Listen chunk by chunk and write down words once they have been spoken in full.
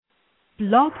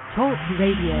Blog Talk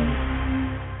Radio.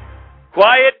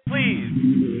 Quiet, please.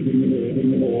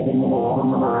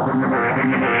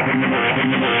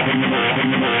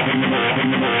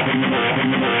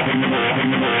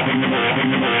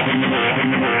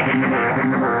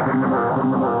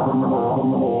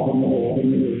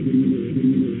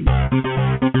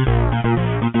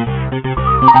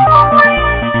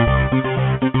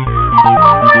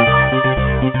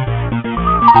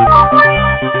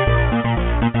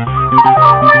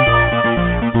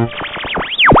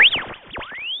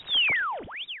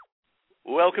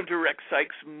 Welcome to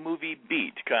Sikes Movie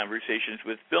Beat, conversations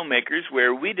with filmmakers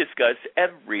where we discuss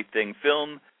everything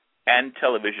film and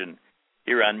television.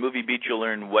 Here on Movie Beat, you'll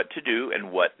learn what to do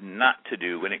and what not to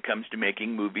do when it comes to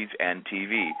making movies and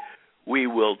TV. We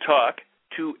will talk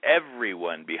to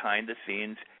everyone behind the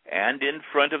scenes and in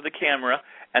front of the camera,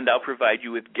 and I'll provide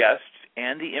you with guests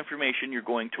and the information you're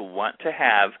going to want to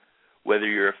have, whether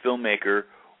you're a filmmaker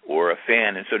or a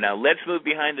fan. And so now let's move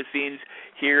behind the scenes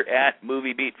here at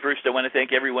Movie Beat. First, I want to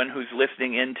thank everyone who's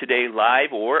listening in today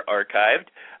live or archived.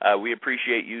 We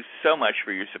appreciate you so much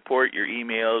for your support, your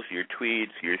emails, your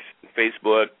tweets, your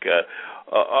Facebook,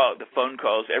 all the phone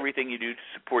calls, everything you do to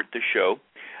support the show.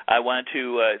 I want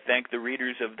to thank the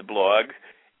readers of the blog,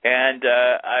 and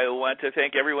I want to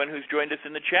thank everyone who's joined us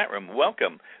in the chat room.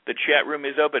 Welcome. The chat room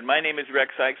is open. My name is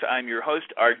Rex Sikes. I'm your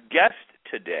host. Our guest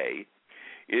today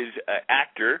is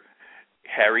actor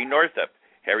Harry Northup.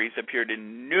 Harry's appeared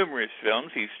in numerous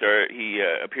films. He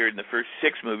appeared in the first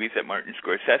 6 movies that Martin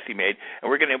Scorsese made,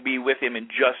 and we're going to be with him in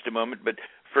just a moment. But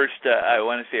first, I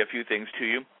want to say a few things to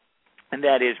you. And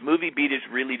that is, Movie Beat is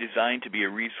really designed to be a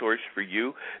resource for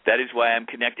you. That is why I'm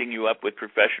connecting you up with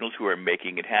professionals who are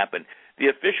making it happen. The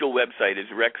official website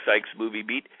is Rex Sikes Movie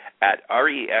Beat at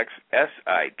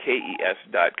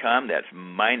REXSIKES.com. That's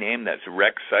my name. That's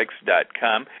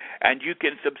RexSikes.com. And you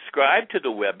can subscribe to the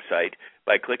website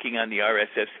by clicking on the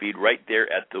RSS feed right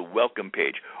there at the welcome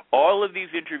page. All of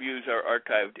these interviews are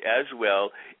archived as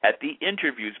well at the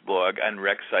interviews blog on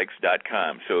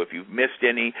RexSikes.com. So if you've missed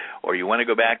any or you want to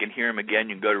go back and hear them again,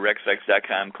 you can go to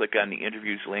RexSikes.com, click on the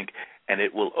interviews link, and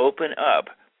it will open up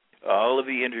all of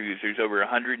the interviews. There's over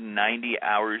 190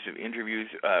 hours of interviews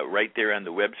right there on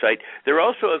the website. They're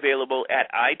also available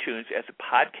at iTunes as a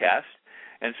podcast,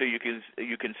 and so you can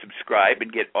subscribe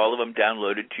and get all of them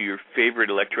downloaded to your favorite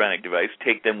electronic device.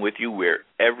 Take them with you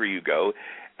wherever you go.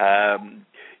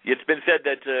 It's been said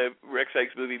that Rex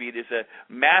Sikes Movie Beat is a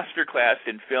master class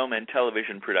in film and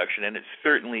television production, and it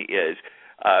certainly is.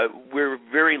 We're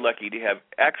very lucky to have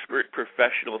expert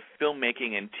professional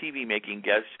filmmaking and TV-making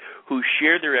guests who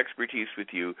share their expertise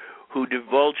with you, who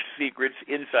divulge secrets,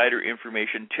 insider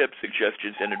information, tips,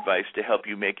 suggestions, and advice to help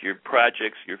you make your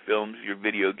projects, your films, your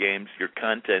video games, your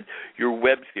content, your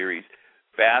web series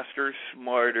faster,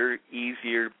 smarter,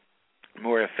 easier,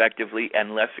 more effectively,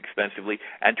 and less expensively,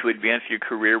 and to advance your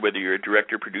career, whether you're a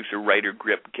director, producer, writer,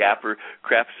 grip, gaffer,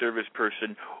 craft service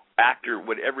person, actor,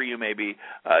 whatever you may be,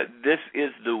 this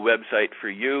is the website for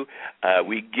you.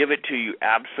 We give it to you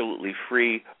absolutely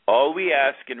free. All we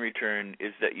ask in return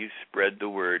is that you spread the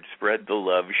word, spread the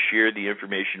love, share the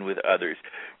information with others.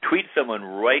 Tweet someone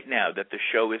right now that the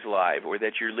show is live or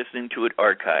that you're listening to it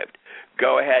archived.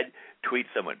 Go ahead, tweet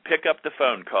someone. Pick up the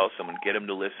phone, call someone, get them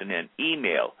to listen in.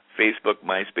 Email, Facebook,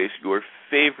 MySpace, your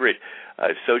favorite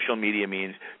social media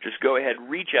means. Just go ahead,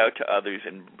 reach out to others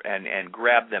and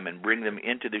grab them and bring them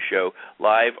into the show,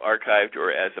 live, archived,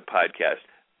 or as a podcast.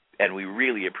 And we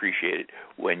really appreciate it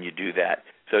when you do that.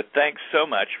 So thanks so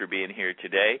much for being here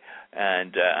today,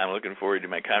 and I'm looking forward to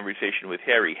my conversation with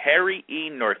Harry. Harry E.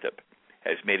 Northup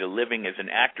has made a living as an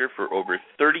actor for over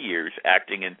 30 years,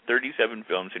 acting in 37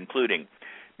 films, including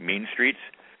Mean Streets,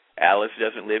 Alice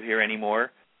Doesn't Live Here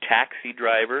Anymore, Taxi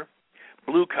Driver,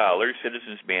 Blue Collar,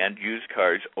 Citizens Band, Used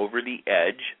Cars, Over the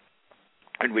Edge,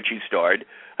 in which he starred.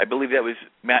 I believe that was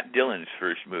Matt Dillon's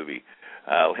first movie.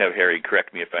 I'll have Harry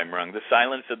correct me if I'm wrong. The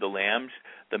Silence of the Lambs,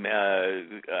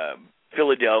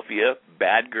 Philadelphia,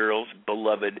 Bad Girls,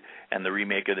 Beloved, and the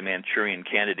remake of The Manchurian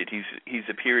Candidate. He's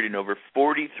appeared in over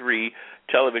 43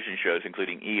 television shows,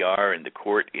 including ER and The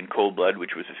Court in Cold Blood,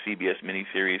 which was a CBS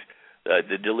miniseries,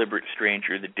 The Deliberate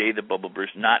Stranger, The Day the Bubble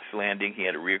Burst, Knots Landing, he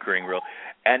had a recurring role,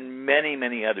 and many,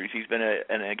 many others. He's been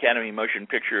an Academy Motion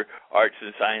Picture Arts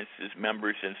and Sciences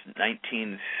member since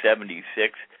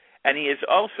 1976, and he is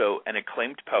also an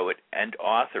acclaimed poet and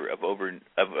author of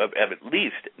at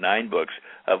least 9 books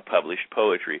of published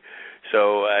poetry.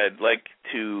 So I'd like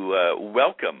to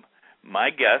welcome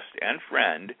my guest and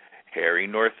friend, Harry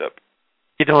Northup.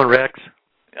 How you doing, Rex?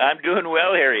 I'm doing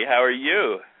well, Harry. How are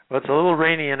you? Well, it's a little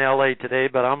rainy in L.A. today,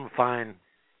 but I'm fine.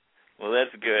 Well,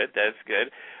 that's good. That's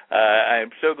good.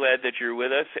 I'm so glad that you're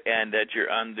with us and that you're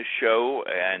on the show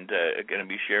and going to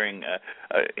be sharing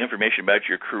information about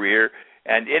your career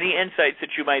and any insights that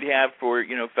you might have for,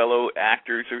 fellow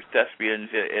actors or thespians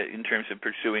in terms of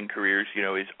pursuing careers,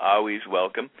 is always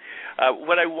welcome.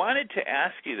 What I wanted to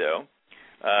ask you, though,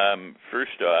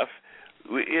 first off,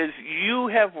 is you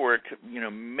have worked,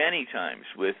 many times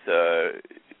with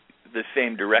the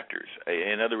same directors.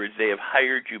 In other words, they have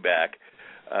hired you back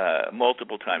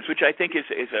multiple times, which I think is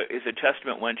a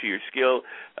testament, one, to your skill,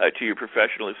 to your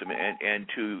professionalism, and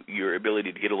to your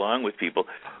ability to get along with people.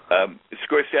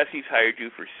 Scorsese's hired you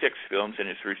for 6 films in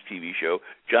his first TV show.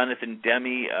 Jonathan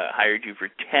Demme hired you for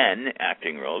 10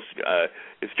 acting roles.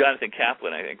 It's Jonathan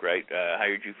Kaplan, I think, right?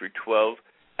 Hired you for 12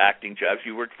 acting jobs.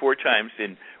 You worked 4 times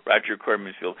in Roger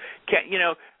Corman's film.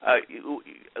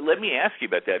 Let me ask you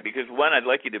about that, because one, I'd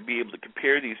like you to be able to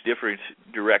compare these different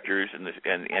directors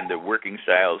and the working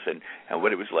styles and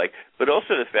what it was like, but also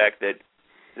the fact that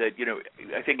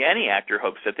I think any actor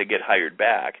hopes that they get hired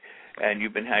back, and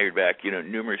you've been hired back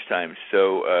numerous times.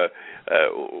 So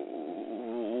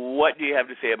what do you have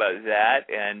to say about that,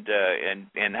 and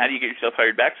how do you get yourself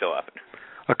hired back so often?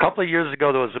 A couple of years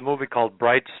ago, there was a movie called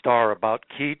Bright Star about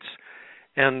Keats,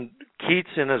 and Keats,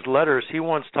 in his letters, he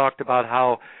once talked about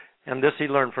how, and this he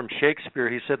learned from Shakespeare,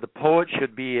 he said the poet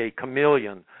should be a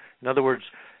chameleon. In other words,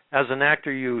 as an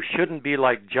actor, you shouldn't be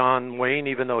like John Wayne,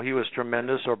 even though he was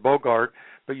tremendous, or Bogart,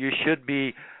 but you should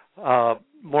be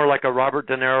more like a Robert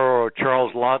De Niro or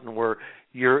Charles Laughton, where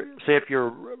if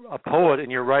you're a poet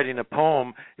and you're writing a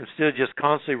poem, instead of just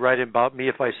constantly writing about me,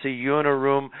 if I see you in a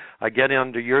room, I get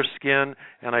under your skin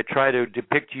and I try to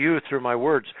depict you through my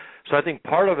words. So I think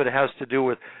part of it has to do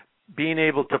with being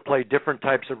able to play different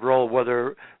types of role,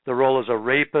 whether the role is a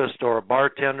rapist or a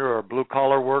bartender or a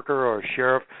blue-collar worker or a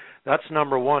sheriff. That's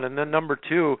number one. And then number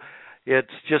two,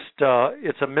 it's just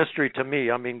it's a mystery to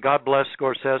me. I mean, God bless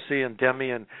Scorsese and Demme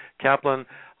and Kaplan.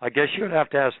 I guess you would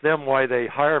have to ask them why they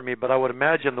hire me, but I would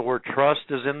imagine the word trust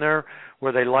is in there,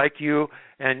 where they like you.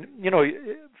 And,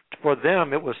 for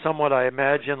them, it was somewhat, I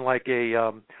imagine, like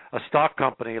a stock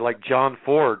company, like John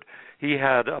Ford. He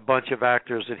had a bunch of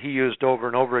actors that he used over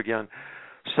and over again.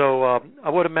 So I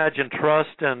would imagine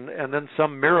trust and then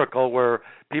some miracle where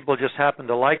people just happen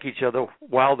to like each other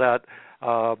while that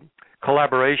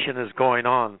collaboration is going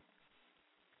on.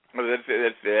 Well,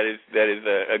 that is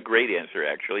a great answer,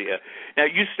 actually. Now,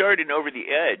 you starred in Over the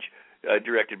Edge,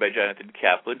 directed by Jonathan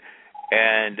Kaplan,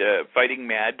 and Fighting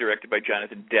Mad, directed by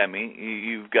Jonathan Demme.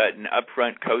 You've got an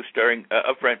upfront co-starring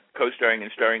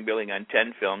and starring billing on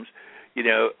 10 films,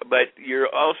 but you're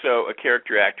also a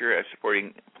character actor, a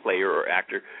supporting player or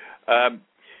actor.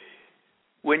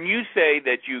 When you say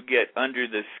that you get under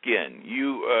the skin,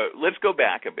 let's go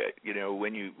back a bit.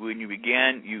 When you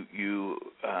began, you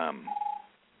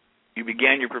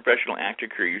began your professional actor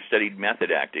career. You studied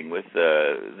method acting with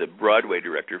the Broadway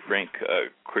director Frank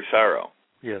Corsaro.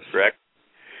 Yes. Correct?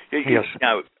 Yes.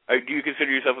 Now, do you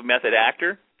consider yourself a method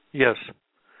actor? Yes.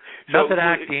 Method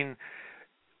acting.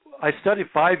 I studied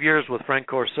 5 years with Frank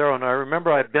Corsaro, and I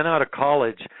remember I'd been out of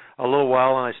college a little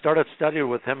while, and I started studying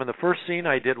with him. And the first scene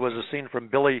I did was a scene from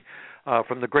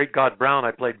The Great God Brown.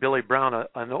 I played Billy Brown,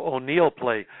 an O'Neill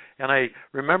play. And I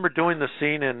remember doing the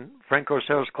scene in Frank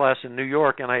Corsaro's class in New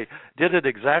York, and I did it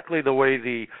exactly the way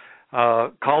the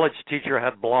college teacher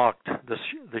had blocked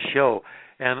the show.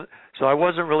 And so I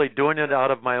wasn't really doing it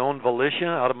out of my own volition,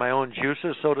 out of my own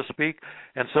juices, so to speak.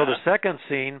 And so the second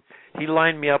scene, he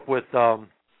lined me up with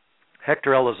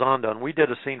Hector Elizondo, and we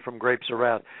did a scene from Grapes of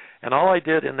Wrath. And all I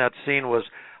did in that scene was,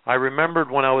 I remembered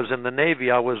when I was in the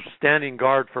Navy, I was standing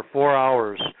guard for 4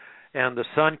 hours, and the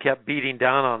sun kept beating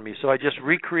down on me. So I just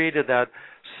recreated that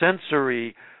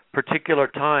sensory particular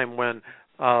time when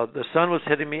the sun was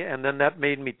hitting me, and then that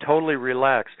made me totally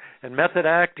relax. And method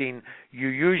acting, you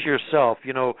use yourself.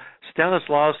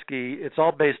 Stanislavski, it's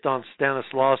all based on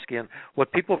Stanislavski, and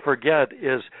what people forget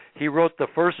is he wrote the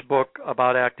first book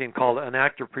about acting called An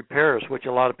Actor Prepares, which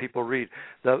a lot of people read.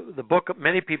 The book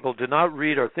many people do not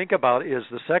read or think about is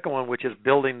the second one, which is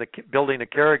building a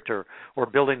character or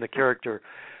building the character.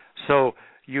 So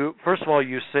you first of all,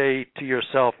 you say to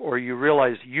yourself, or you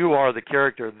realize you are the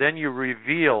character, then you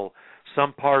reveal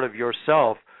some part of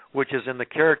yourself which is in the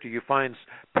character. You find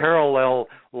parallel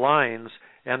lines,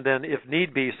 and then if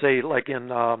need be, say like in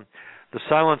The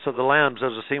Silence of the Lambs,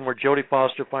 there's a scene where Jodie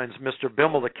Foster finds Mr.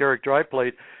 Bimmel, the character I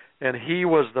played, and he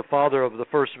was the father of the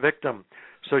first victim.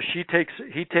 So he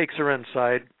takes her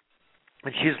inside,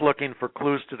 and she's looking for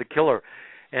clues to the killer.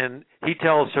 And he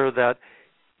tells her that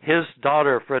his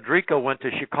daughter, Frederica, went to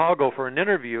Chicago for an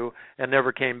interview and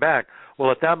never came back.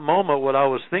 Well, at that moment, what I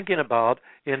was thinking about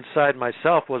inside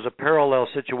myself was a parallel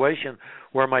situation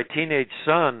where my teenage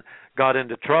son got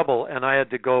into trouble, and I had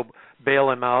to go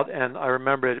bail him out, and I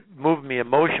remember it moved me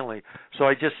emotionally. So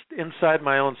I just, inside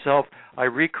my own self, I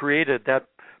recreated that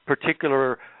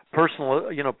particular personal,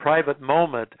 private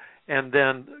moment, and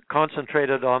then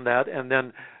concentrated on that, and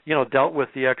then, dealt with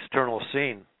the external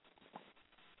scene.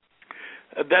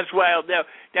 That's wild. Now,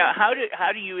 how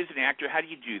do you, as an actor, how do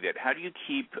you do that? How do you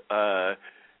keep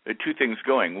two things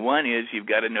going? One is you've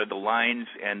got to know the lines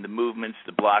and the movements,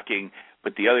 the blocking,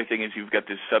 but the other thing is you've got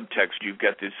this subtext, you've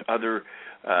got this other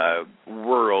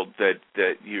world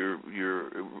that you're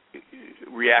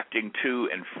reacting to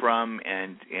and from,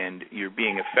 and you're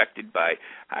being affected by.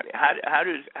 How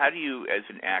do you, as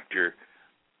an actor,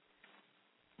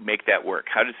 make that work?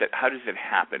 How does it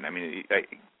happen? I mean,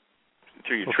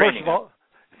 through your training.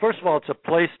 First of all, it's a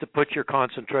place to put your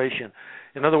concentration.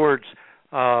 In other words,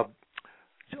 there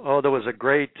was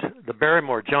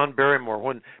John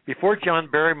Barrymore. Before John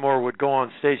Barrymore would go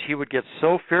on stage, he would get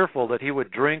so fearful that he would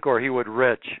drink or he would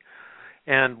retch.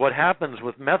 And what happens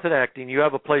with method acting, you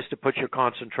have a place to put your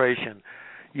concentration.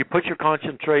 You put your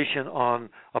concentration on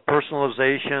a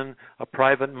personalization, a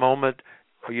private moment,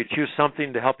 or you choose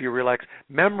something to help you relax.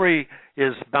 Memory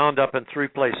is bound up in three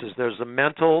places. There's the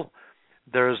mental,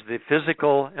 there's the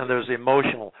physical, and there's the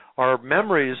emotional. Our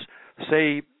memories,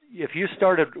 say, if you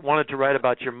wanted to write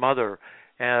about your mother,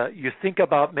 you think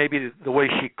about maybe the way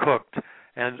she cooked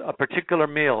and a particular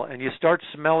meal, and you start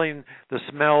smelling the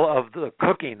smell of the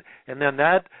cooking, and then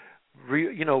that,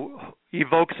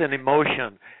 evokes an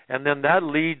emotion, and then that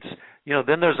leads,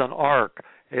 then there's an arc.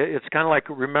 It's kind of like,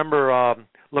 remember,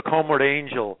 Look Homeward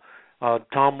Angel,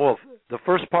 Tom Wolfe. The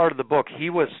first part of the book, he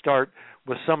would start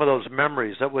with some of those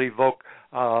memories that would evoke,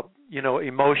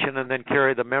 emotion and then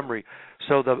carry the memory.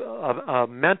 So the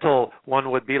mental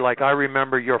one would be like, I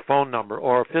remember your phone number,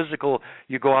 or a physical,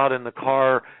 you go out in the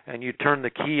car and you turn the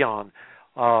key on.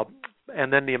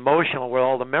 And then the emotional, where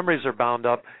all the memories are bound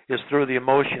up, is through the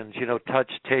emotions,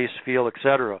 touch, taste, feel,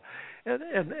 etc.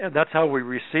 And that's how we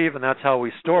receive, and that's how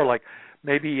we store. Like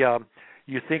maybe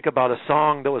you think about a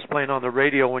song that was playing on the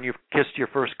radio when you kissed your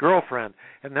first girlfriend,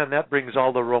 and then that brings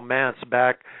all the romance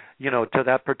back, to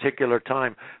that particular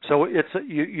time. So it's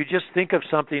you just think of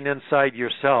something inside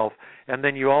yourself, and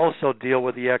then you also deal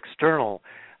with the external.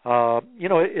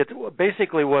 It's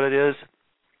basically what it is,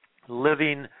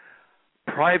 living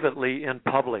privately in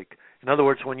public. In other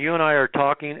words, when you and I are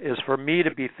talking, is for me to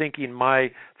be thinking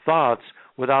my thoughts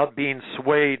without being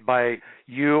swayed by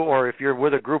you, or if you're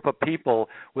with a group of people,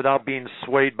 without being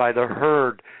swayed by the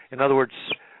herd. In other words,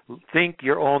 think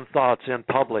your own thoughts in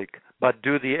public, but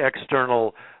do the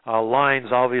external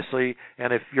lines, obviously.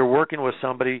 And if you're working with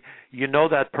somebody,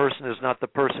 that person is not the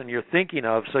person you're thinking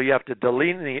of, so you have to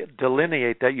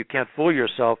delineate that. You can't fool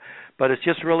yourself, but it's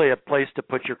just really a place to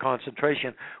put your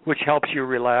concentration, which helps you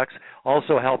relax,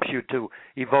 also helps you to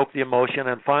evoke the emotion,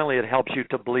 and finally it helps you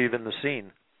to believe in the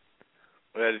scene.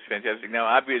 Well, that is fantastic. Now,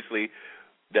 obviously,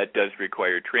 that does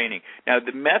require training. Now,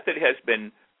 the method has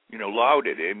been,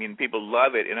 lauded. I mean, people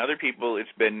love it, and other people, it's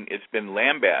been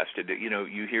lambasted.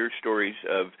 You hear stories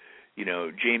of,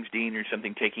 James Dean or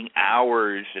something taking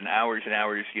hours and hours and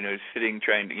hours, sitting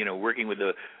trying to, working with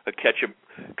a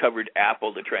ketchup-covered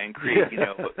apple to try and create,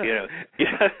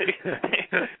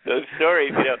 those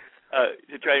stories,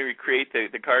 to try and recreate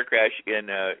the car crash in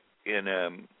a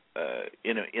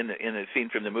scene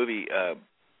from the movie.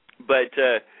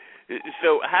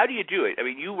 So how do you do it? I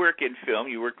mean, you work in film.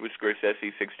 You worked with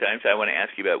Scorsese 6 times. I want to ask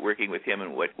you about working with him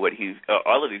and what he's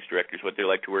all of these directors, what they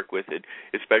like to work with, and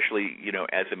especially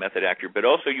as a method actor. But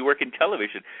also you work in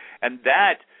television, and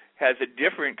that has a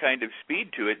different kind of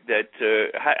speed to it. That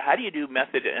how do you do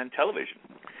method on television?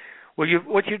 Well,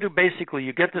 what you do basically,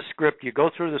 you get the script, you go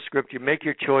through the script, you make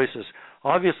your choices.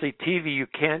 Obviously, TV, you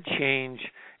can't change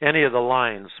any of the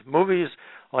lines. Movies,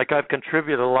 like I've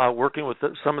contributed a lot, working with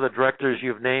some of the directors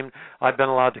you've named, I've been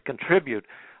allowed to contribute.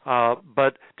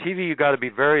 But TV, you got to be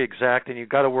very exact, and you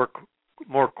got to work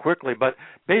more quickly. But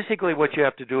basically what you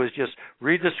have to do is just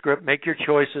read the script, make your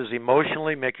choices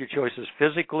emotionally, make your choices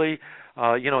physically,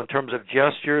 in terms of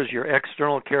gestures, your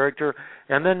external character,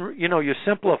 and then, you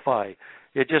simplify.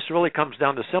 It just really comes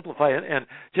down to simplify. And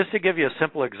just to give you a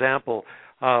simple example,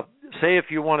 say if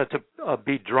you wanted to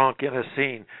be drunk in a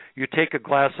scene, you take a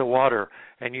glass of water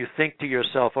and you think to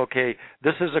yourself, okay,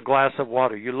 this is a glass of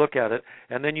water. You look at it,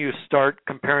 and then you start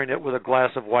comparing it with a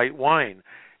glass of white wine.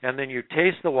 And then you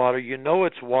taste the water. You know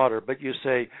it's water, but you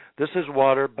say, this is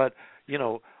water, but,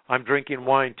 I'm drinking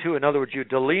wine too. In other words, you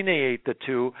delineate the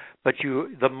two, but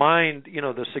the mind,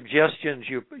 the suggestions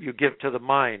you give to the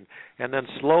mind, and then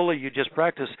slowly you just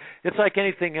practice. It's like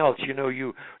anything else,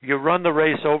 you run the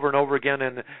race over and over again,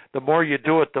 and the more you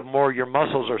do it, the more your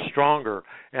muscles are stronger.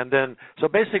 And then, so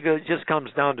basically it just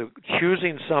comes down to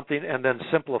choosing something and then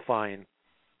simplifying.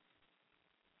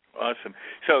 Awesome.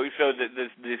 So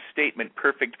the statement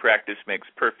 "perfect practice makes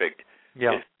perfect"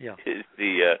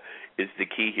 is the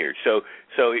key here. So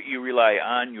you rely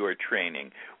on your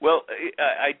training. Well,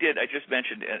 I just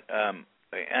mentioned,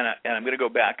 and I'm going to go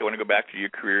back. I want to go back to your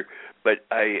career, but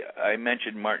I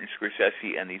mentioned Martin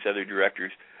Scorsese and these other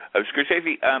directors.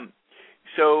 Scorsese.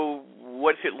 So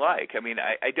what's it like? I mean,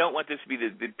 I don't want this to be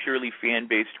the purely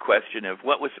fan-based question of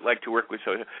what was it like to work with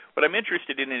Sosa. What I'm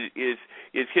interested in is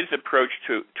his approach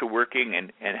to working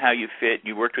and how you fit.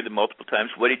 You worked with him multiple times.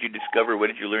 What did you discover? What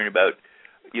did you learn about,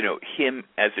 him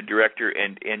as a director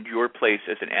and your place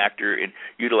as an actor in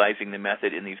utilizing the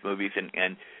method in these movies?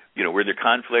 And were there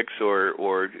conflicts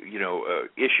or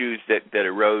issues that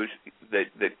arose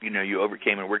that you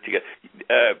overcame and worked together?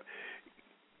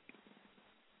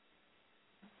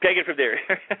 Take it from there.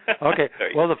 Okay.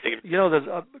 Well, there's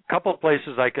a couple of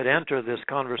places I could enter this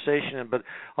conversation in, but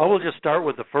I will just start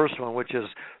with the first one, which is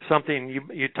something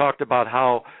you talked about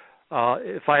how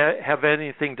if I have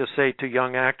anything to say to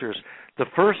young actors. The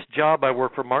first job I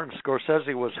worked for Martin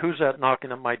Scorsese was Who's That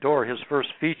Knocking at My Door, his first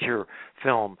feature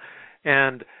film.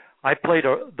 And I played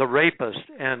the rapist,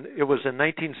 and it was in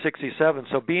 1967.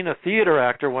 So being a theater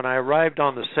actor, when I arrived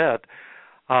on the set,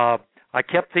 I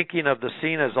kept thinking of the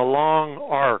scene as a long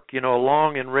arc, a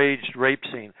long enraged rape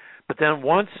scene. But then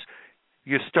once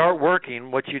you start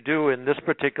working, what you do in this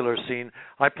particular scene,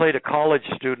 I played a college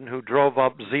student who drove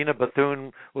up. Zena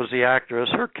Bethune was the actress,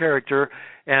 her character,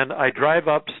 and I drive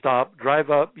up, stop, drive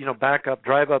up, back up,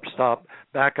 drive up, stop,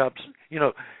 back up,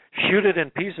 shoot it in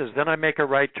pieces. Then I make a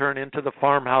right turn into the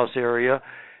farmhouse area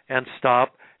and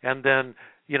stop, and then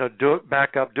do it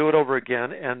back up, do it over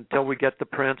again until we get the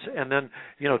prints, and then,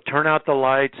 turn out the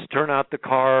lights, turn out the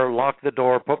car, lock the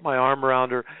door, put my arm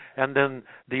around her, and then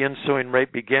the ensuing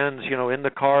rape begins, in the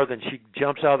car. Then she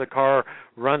jumps out of the car,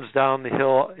 runs down the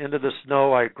hill into the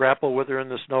snow. I grapple with her in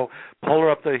the snow, pull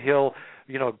her up the hill,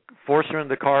 force her in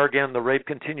the car again. The rape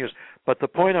continues. But the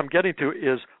point I'm getting to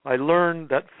is I learned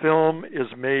that film is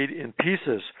made in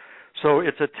pieces. So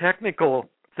it's a technical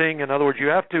thing. In other words, you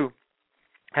have to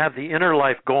have the inner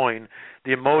life going,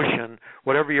 the emotion,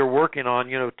 whatever you're working on,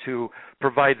 to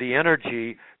provide the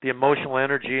energy, the emotional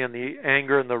energy and the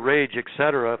anger and the rage,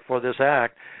 etc., for this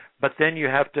act. But then you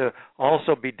have to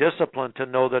also be disciplined to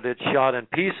know that it's shot in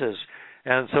pieces.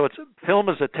 And so film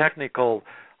is a technical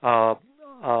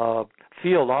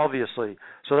field, obviously.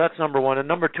 So that's number one. And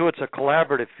number two, it's a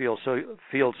collaborative field.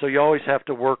 So you always have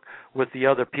to work with the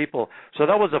other people. So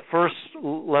that was the first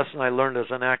lesson I learned as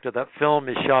an actor, that film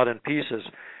is shot in pieces.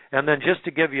 And then just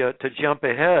to jump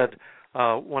ahead,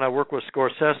 when I worked with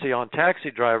Scorsese on Taxi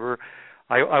Driver,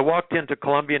 I walked into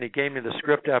Columbia and he gave me the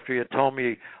script after he had told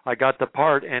me I got the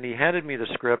part, and he handed me the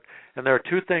script. And there are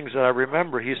two things that I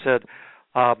remember. He said,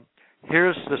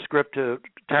 here's the script to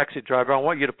Taxi Driver. I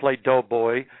want you to play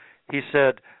Doughboy. He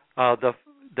said,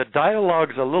 the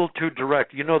dialogue's a little too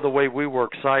direct. The way we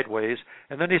work sideways.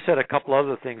 And then he said a couple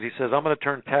other things. He says, I'm going to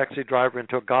turn Taxi Driver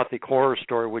into a gothic horror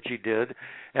story, which he did.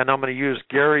 And I'm going to use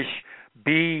garish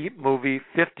B-movie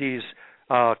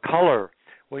 50s color.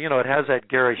 Well, it has that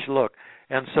garish look.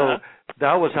 And so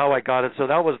that was how I got it. So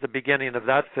that was the beginning of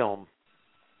that film.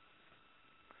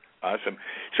 Awesome.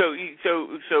 So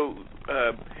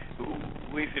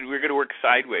we said we're going to work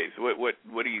sideways.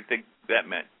 What do you think that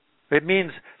meant? It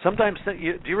means sometimes. Do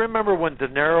you remember when De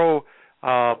Niro,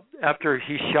 after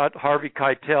he shot Harvey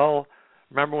Keitel,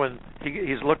 remember when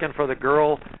he's looking for the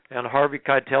girl and Harvey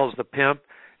Keitel's the pimp,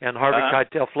 and Harvey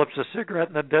Keitel flips a cigarette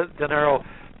and then De Niro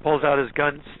pulls out his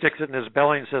gun, sticks it in his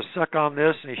belly and says, "Suck on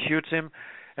this," and he shoots him.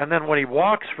 And then when he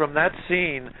walks from that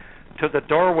scene to the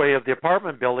doorway of the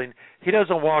apartment building, he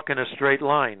doesn't walk in a straight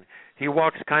line. He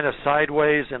walks kind of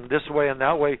sideways and this way and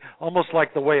that way, almost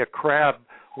like the way a crab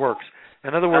works.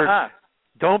 In other words,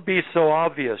 don't be so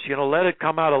obvious. Let it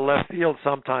come out of left field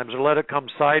sometimes, or let it come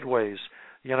sideways.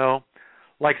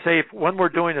 Like say when we're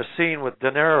doing a scene with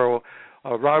De Niro,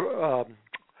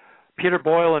 Peter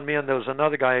Boyle and me, and there was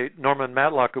another guy, Norman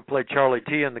Matlock, who played Charlie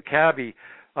T in the cabbie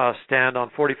stand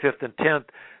on 45th and 10th.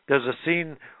 There's a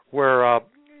scene where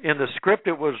in the script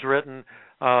it was written,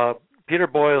 Peter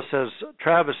Boyle says,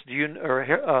 "Travis,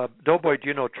 Doughboy, do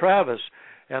you know Travis?"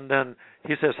 And then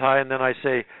he says, "Hi," and then I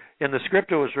say, in the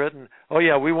script it was written, "Oh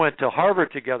yeah, we went to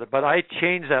Harvard together," but I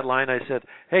changed that line. I said,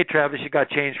 "Hey Travis, you got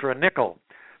change for a nickel."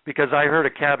 because I heard a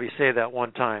cabbie say that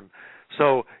one time.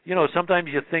 So, sometimes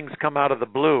things come out of the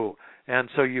blue, and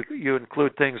so you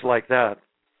include things like that.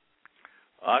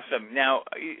 Awesome. Now,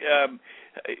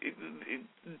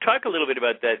 talk a little bit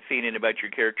about that scene and about your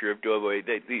character of Doughboy.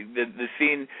 The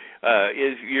scene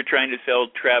is you're trying to sell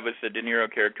Travis, the De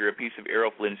Niro character, a piece of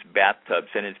Errol Flynn's bathtubs,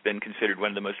 and it's been considered one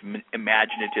of the most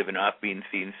imaginative and offbeat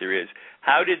scenes there is.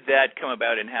 How did that come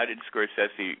about, and how did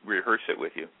Scorsese rehearse it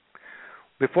with you?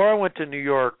 Before I went to New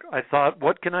York, I thought,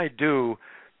 what can I do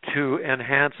to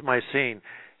enhance my scene?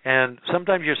 And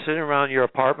sometimes you're sitting around your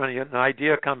apartment, and an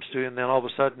idea comes to you, and then all of a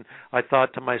sudden I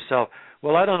thought to myself,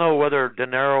 well, I don't know whether De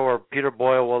Niro or Peter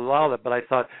Boyle will allow that, but I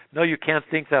thought, no, you can't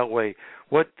think that way.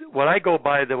 What I go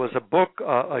by, there was a book,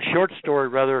 a short story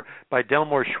rather, by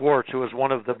Delmore Schwartz, who was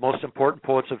one of the most important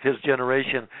poets of his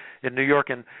generation in New York.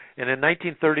 And in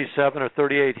 1937 or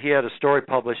 38, he had a story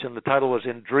published, and the title was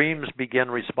 "In Dreams Begin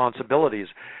Responsibilities."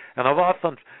 And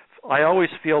I always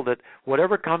feel that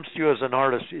whatever comes to you as an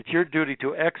artist, it's your duty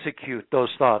to execute those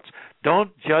thoughts.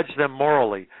 Don't judge them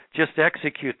morally. Just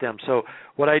execute them. So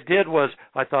what I did was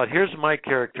I thought, here's my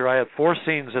character. I have 4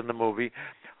 scenes in the movie.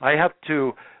 I have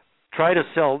to try to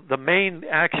sell. The main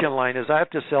action line is I have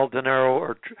to sell De Niro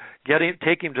or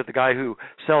take him to the guy who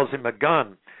sells him a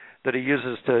gun that he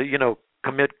uses to,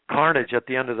 commit carnage at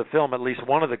the end of the film, at least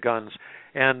one of the guns.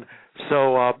 And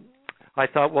so I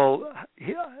thought, well,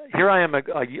 here I am, a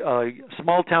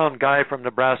small town guy from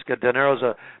Nebraska. De Niro's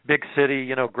a big city,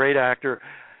 great actor.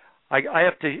 I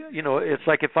have to, it's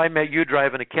like if I met you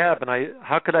driving a cab, and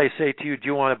how could I say to you, do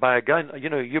you want to buy a gun?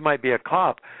 You might be a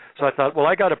cop. So I thought, well,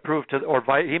 I got to prove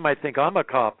he might think I'm a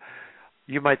cop.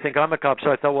 You might think I'm a cop. So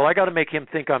I thought, well, I got to make him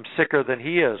think I'm sicker than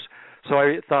he is. So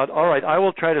I thought, all right, I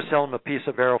will try to sell him a piece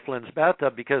of Errol Flynn's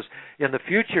bathtub, because in the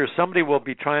future somebody will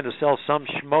be trying to sell some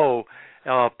schmo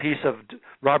piece of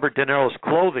Robert De Niro's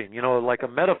clothing, like a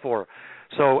metaphor.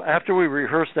 So after we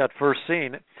rehearsed that first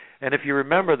scene, and if you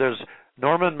remember, there's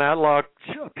Norman Matlock,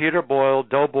 Peter Boyle,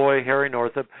 Doughboy, Harry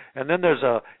Northup, and then there's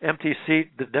a empty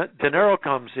seat. De Niro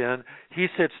comes in, he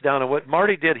sits down, and what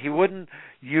Marty did, he wouldn't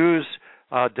use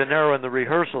De Niro in the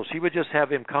rehearsals. He would just have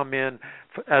him come in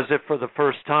as if for the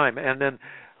first time, and then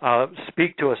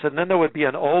speak to us. And then there would be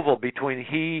an oval between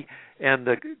he and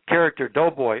the character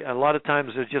Doughboy. And a lot of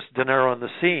times there's just De Niro in the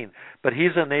scene, but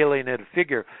he's an alienated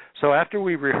figure. So after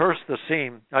we rehearsed the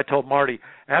scene, I told Marty,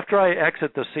 after I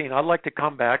exit the scene, I'd like to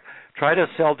come back, try to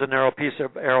sell De Niro a piece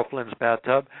of Errol Flynn's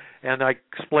bathtub, and I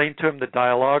explained to him the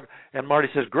dialogue, and Marty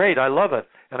says, great, I love it.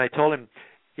 And I told him,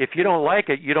 if you don't like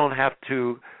it, you don't have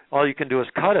to, all you can do is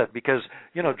cut it, because,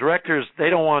 directors, they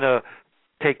don't want to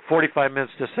take 45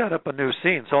 minutes to set up a new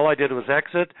scene. So all I did was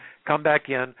exit, come back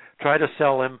in, try to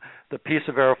sell him the piece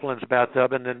of Errol Flynn's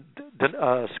bathtub, and then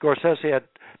Scorsese had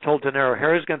told De Niro,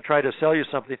 Harry's going to try to sell you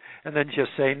something, and then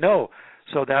just say no.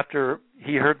 So after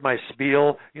he heard my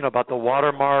spiel, about the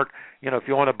watermark, if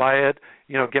you want to buy it,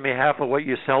 give me half of what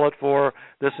you sell it for,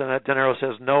 this and that, De Niro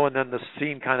says no, and then the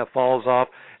scene kind of falls off.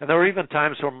 And there were even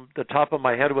times when the top of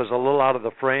my head was a little out of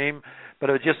the frame, but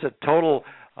it was just a total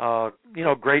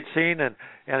great scene, and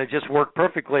it just worked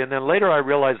perfectly. And then later I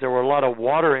realized there were a lot of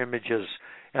water images,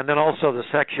 and then also the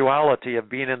sexuality of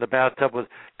being in the bathtub with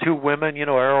 2 women,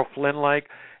 Errol Flynn-like,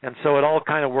 and so it all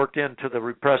kind of worked into the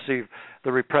repressed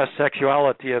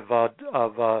sexuality of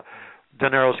De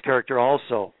Niro's character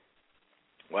also.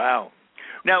 Wow.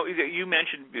 Now you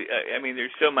mentioned,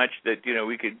 there's so much that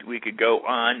we could go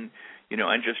on,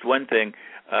 on just one thing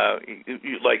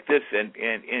like this and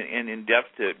in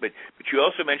depth to it. But you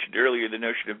also mentioned earlier the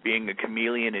notion of being a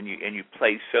chameleon, and you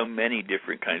play so many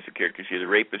different kinds of characters. You're the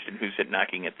rapist in Who's It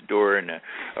Knocking at the Door, and a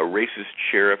racist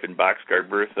sheriff in Boxcar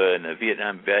Bertha, and a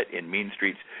Vietnam vet in Mean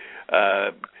Streets.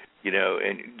 And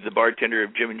the bartender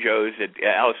of Jim and Joe's at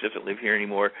Alice Doesn't Live Here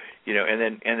Anymore, and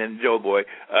then Doughboy.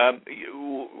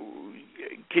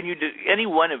 Can you do any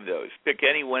one of those? Pick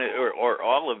any one or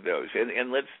all of those,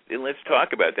 and let's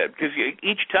talk about that, because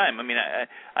each time,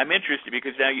 I'm interested,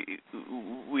 because now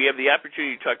we have the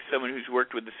opportunity to talk to someone who's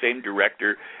worked with the same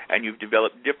director, and you've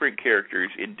developed different characters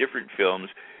in different films.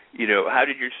 How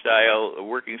did your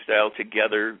working style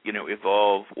together,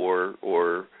 evolve, or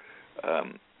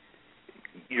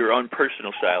your own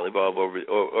personal style evolve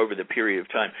over the period of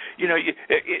time?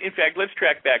 In fact, let's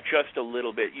track back just a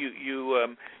little bit. You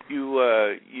and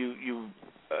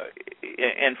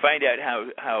find out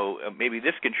how maybe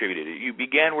this contributed. You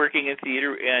began working in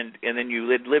theater, and then you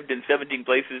lived in 17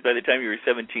 places by the time you were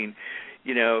 17.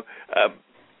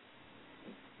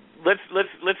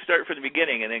 Let's start from the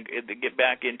beginning and then get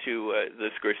back into the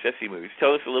Scorsese movies.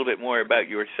 Tell us a little bit more about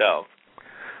yourself.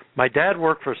 My dad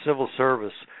worked for civil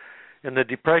service, in the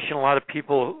Depression, a lot of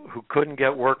people who couldn't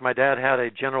get work. My dad had a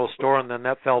general store, and then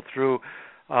that fell through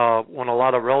when a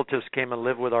lot of relatives came and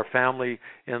lived with our family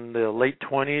in the late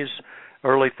 20s,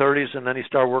 early 30s, and then he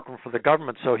started working for the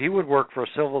government. So he would work for a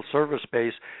civil service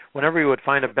base. Whenever he would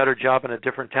find a better job in a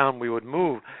different town, we would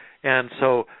move. And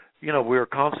so, we were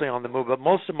constantly on the move. But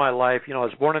most of my life, I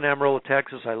was born in Amarillo,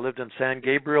 Texas. I lived in San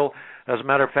Gabriel. As a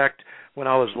matter of fact, when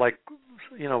I was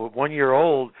 1 year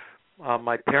old,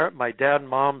 my dad,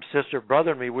 mom, sister,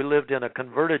 brother, and me, we lived in a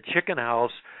converted chicken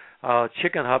house,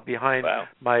 chicken hut behind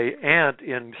my aunt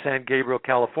in San Gabriel,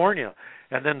 California.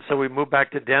 And then so we moved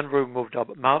back to Denver, we moved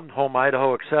up Mountain Home,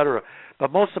 Idaho, etc.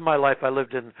 But most of my life I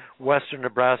lived in western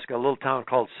Nebraska, a little town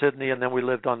called Sidney, and then we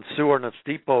lived on Seward and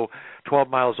Depot, 12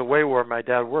 miles away where my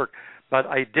dad worked. But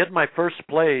I did my first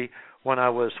play when I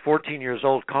was 14 years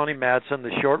old. Connie Madsen,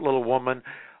 the short little woman,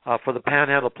 for the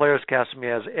Panhandle Players, cast me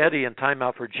as Eddie in Time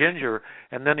Out for Ginger,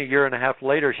 and then a year and a half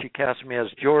later she cast me as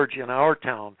George in Our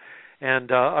Town. And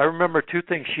I remember two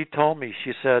things she told me.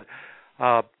 She said,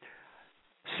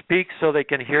 speak so they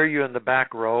can hear you in the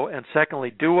back row, and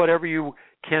secondly, do whatever you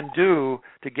can do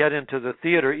to get into the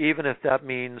theater, even if that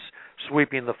means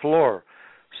sweeping the floor.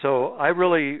 So I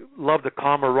really love the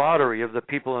camaraderie of the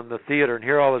people in the theater, and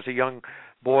here I was a young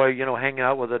boy, hanging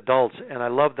out with adults, and I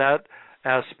love that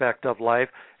aspect of life.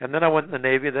 And then I went in the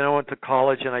Navy, then I went to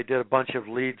college, and I did a bunch of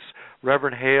leads,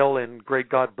 Reverend Hale in Great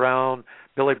God Brown,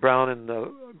 Billy Brown in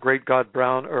the Great God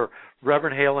Brown, or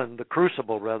Reverend Hale in The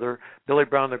Crucible, rather, Billy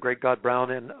Brown, the Great God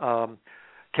Brown, and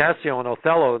Cassio and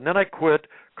Othello. And then I quit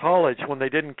college when they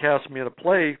didn't cast me in a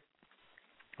play.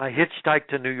 I hitchhiked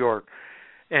to New York,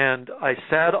 and I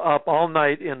sat up all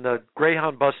night in the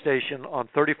Greyhound bus station on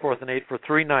 34th and 8th for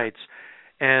 3 nights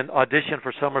and auditioned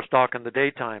for summer stock in the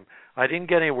daytime. I didn't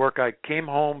get any work. I came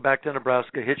home back to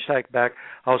Nebraska, hitchhiked back.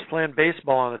 I was playing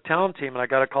baseball on a town team, and I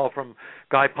got a call from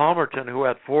Guy Palmerton, who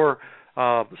had 4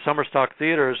 summer stock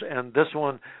theaters, and this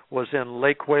one was in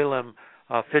Lake Whalum,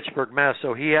 Fitchburg, Mass.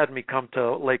 So he had me come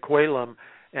to Lake Whalum,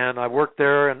 and I worked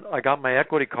there, and I got my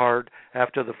equity card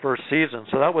after the first season.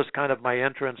 So that was kind of my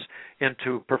entrance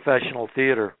into professional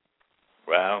theater.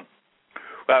 Wow.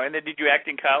 And then did you act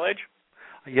in college?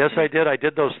 Yes, I did. I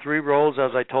did those 3 roles,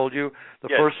 as I told you. The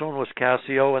first one was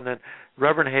Cassio, and then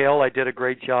Reverend Hale, I did a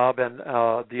great job, and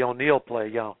the O'Neill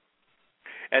play, yeah.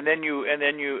 And then you,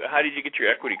 how did you get your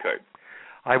equity card?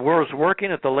 I was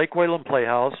working at the Lake Whalum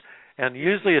Playhouse, and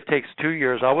usually it takes 2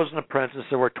 years. I was an apprentice.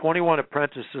 There were 21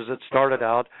 apprentices that started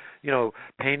out,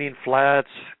 painting flats,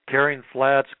 carrying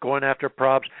flats, going after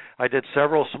props. I did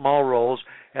several small roles,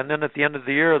 and then at the end of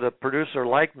the year, the producer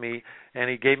liked me, and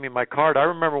he gave me my card. I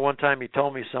remember one time he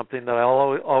told me something that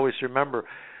I'll always remember.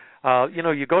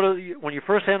 You go to when you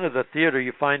first enter the theater,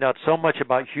 you find out so much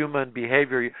about human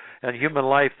behavior and human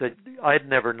life that I'd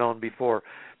never known before.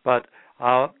 But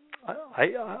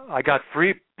I got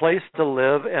free place to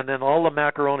live, and then all the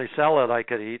macaroni salad I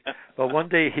could eat. But one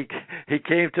day he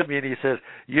came to me and he says,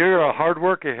 "You're a hard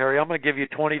worker, Harry. I'm going to give you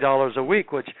 $20 a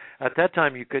week," which at that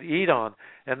time you could eat on.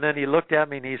 And then he looked at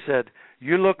me and he said,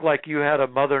 "You look like you had a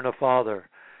mother and a father."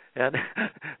 And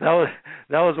that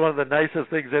was one of the nicest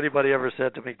things anybody ever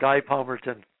said to me, Guy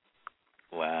Palmerton.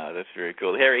 Wow, that's very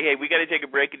cool. Harry, hey, we got to take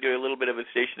a break and do a little bit of a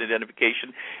station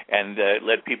identification and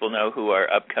let people know who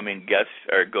our upcoming guests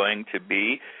are going to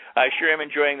be. I sure am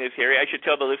enjoying this, Harry. I should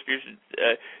tell the listeners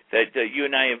that you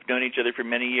and I have known each other for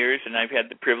many years, and I've had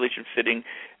the privilege of sitting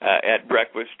at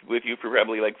breakfast with you for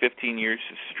probably like 15 years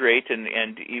straight,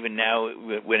 and even now,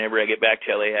 whenever I get back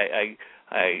to LA,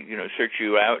 I search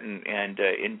you out and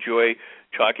enjoy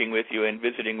talking with you and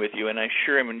visiting with you, and I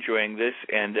sure am enjoying this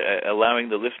and allowing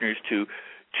the listeners to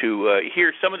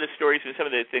hear some of the stories and some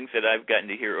of the things that I've gotten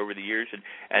to hear over the years,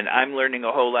 and I'm learning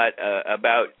a whole lot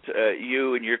about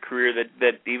you and your career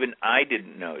that even I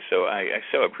didn't know. So I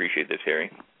so appreciate this,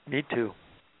 Harry. Me too.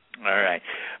 All right.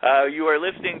 You are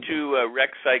listening to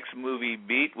Rex Sikes Movie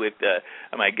Beat with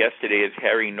my guest today is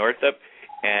Harry Northup.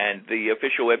 And the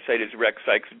official website is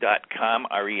rexsikes.com,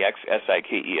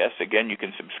 REXSIKES. Again, you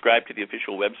can subscribe to the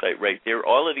official website right there.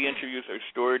 All of the interviews are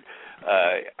stored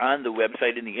on the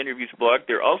website in the interviews blog.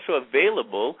 They're also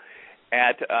available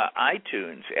at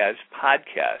iTunes as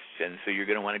podcasts. And so you're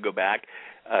going to want to go back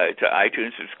to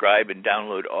iTunes, subscribe, and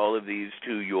download all of these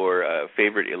to your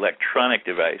favorite electronic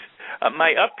device.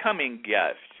 My upcoming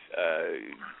guests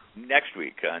next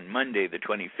week, on Monday the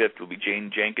 25th, will be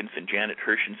Jane Jenkins and Janet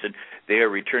Hershenson. They are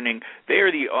returning. They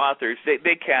are the authors.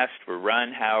 They cast for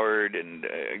Ron Howard and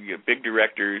big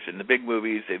directors and the big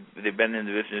movies. They've been in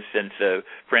the business since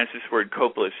Francis Ford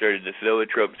Coppola started the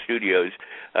Zoetrope Studios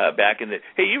back in the...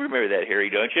 Hey, you remember that, Harry,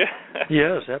 don't you?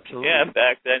 Yes, absolutely. Yeah,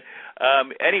 back then.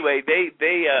 Anyway, they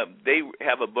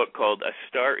have a book called A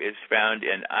Star Is Found,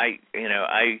 and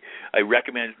I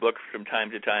recommend his books from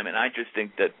time to time, and I just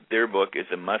think that their book is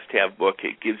a must-have book.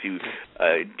 It gives you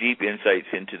deep insights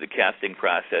into the casting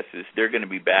processes. They're going to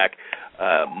be back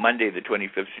Monday the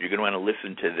 25th, so you're going to want to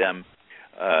listen to them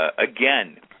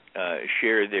again.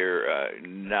 Share their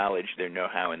knowledge, their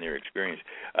know-how, and their experience.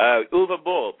 Uwe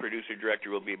Boll, producer-director,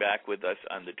 will be back with us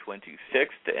on the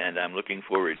 26th, and I'm looking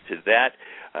forward to that.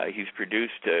 He's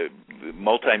produced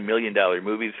multi-million-dollar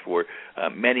movies for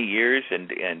many years,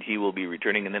 and he will be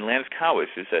returning. And then Lance Kowis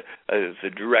is a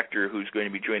director who's going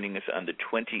to be joining us on the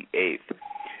 28th.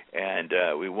 And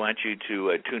we want you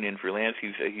to tune in for Lance.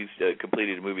 He's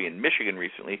completed a movie in Michigan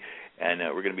recently, and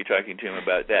we're going to be talking to him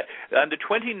about that. On the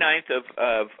 29th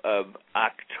of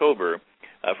October,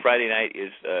 Friday night,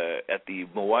 is at the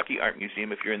Milwaukee Art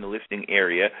Museum. If you're in the listening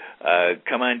area,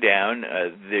 come on down.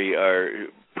 They are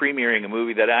premiering a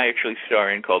movie that I actually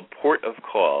star in called Port of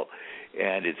Call,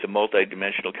 and it's a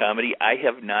multi-dimensional comedy. I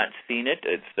have not seen it.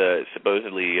 It's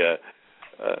supposedly...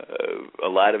 a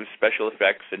lot of special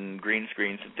effects and green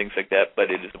screens and things like that,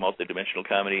 but it is a multi-dimensional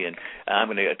comedy, and I'm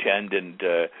going to attend, and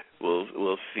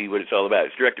we'll see what it's all about.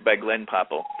 It's directed by Glenn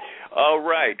Popple. All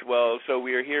right, well, so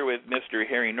we are here with Mr.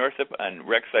 Harry Northup on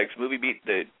Rex Sikes Movie Beat.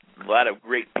 A lot of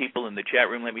great people in the chat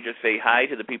room. Let me just say hi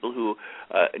to the people who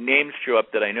names show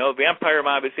up that I know. Vampire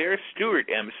Mob is there. Stuart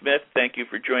M. Smith, thank you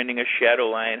for joining us. Shadow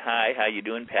Lion, hi. How you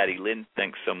doing? Patty Lynn,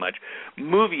 thanks so much.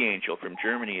 Movie Angel from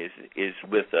Germany is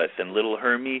with us. And Little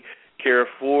Hermie, Kara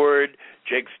Ford,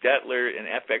 Jake Stetler, and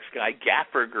FX Guy,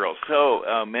 Gaffer Girl. So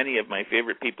many of my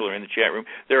favorite people are in the chat room.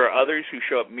 There are others who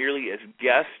show up merely as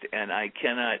guests, and I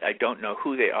don't know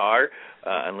who they are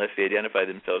unless they identify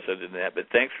themselves other than that. But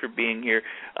thanks for being here.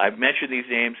 I've mentioned these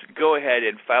names. Go ahead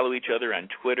and follow each other on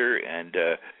Twitter and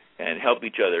help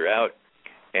each other out.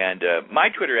 And my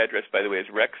Twitter address, by the way, is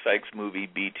Rex Sikes Movie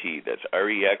BT. That's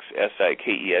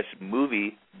REXSIKES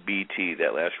Movie BT.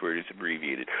 That last word is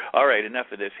abbreviated. All right, enough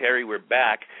of this, Harry. We're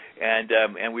back,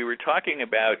 and we were talking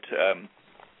about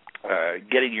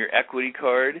getting your equity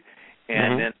card,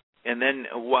 and then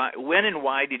when and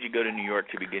why did you go to New York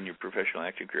to begin your professional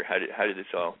acting career? How did this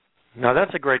all? Now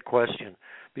that's a great question,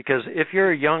 because if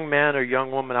you're a young man or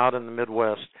young woman out in the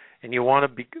Midwest and you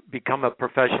want to become a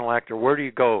professional actor, where do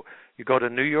you go? You go to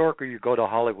New York or you go to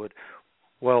Hollywood?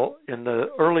 Well, in the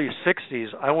early 60s,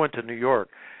 I went to New York,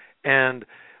 and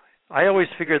I always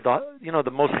figured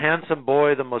the most handsome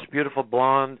boy, the most beautiful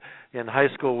blonde in high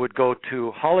school would go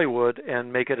to Hollywood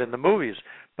and make it in the movies.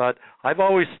 But I've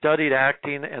always studied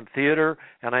acting and theater,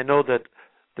 and I know that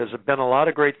there's been a lot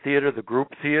of great theater, the group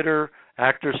theater,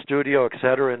 Actors Studio, et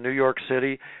cetera, in New York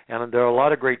City, and there are a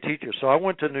lot of great teachers. So I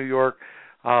went to New York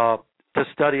to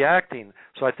study acting.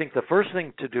 So I think the first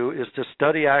thing to do is to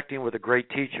study acting with a great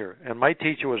teacher. And my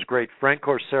teacher was great, Frank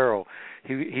Corsaro.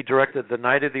 He directed The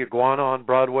Night of the Iguana on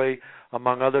Broadway,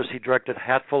 among others. He directed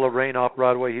Hatful of Rain off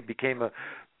Broadway. He became a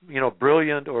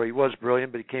brilliant, or he was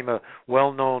brilliant, but he became a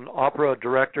well-known opera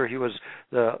director. He was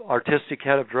the artistic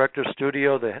head of Directors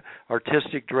Studio, the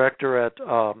artistic director at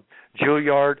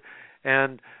Juilliard.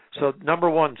 And so, number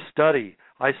one, study.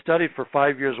 I studied for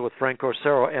 5 years with Frank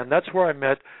Corsaro, and that's where I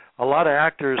met a lot of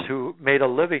actors who made a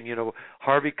living,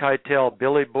 Harvey Keitel,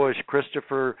 Billy Bush,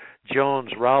 Christopher Jones,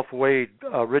 Ralph Wade,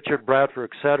 Richard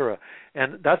Bradford, etc.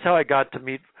 And that's how I got to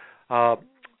meet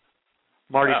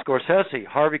Marty Scorsese.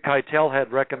 Harvey Keitel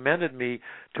had recommended me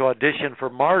to audition for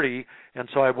Marty, and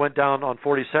so I went down on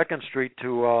 42nd Street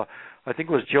to, I think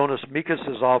it was Jonas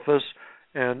Mekas' office,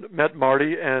 and met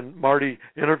Marty, and Marty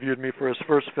interviewed me for his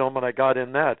first film, and I got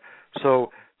in that.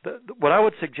 So what I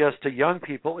would suggest to young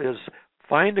people is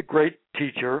find a great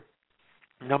teacher,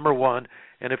 number one,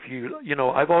 and if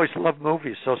I've always loved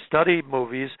movies, so study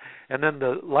movies. And then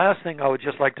the last thing I would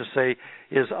just like to say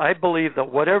is I believe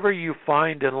that whatever you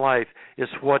find in life is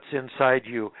what's inside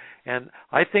you. And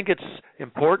I think it's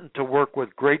important to work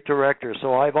with great directors.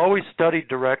 So I've always studied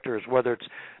directors, whether it's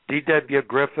D.W.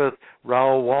 Griffith,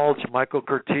 Raoul Walsh, Michael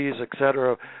Curtiz,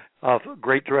 etc., of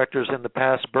great directors in the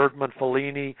past, Bergman,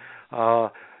 Fellini,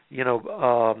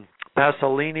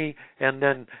 Pasolini, and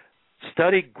then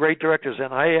study great directors.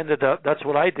 And I ended up, that's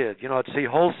what I did. I'd see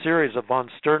whole series of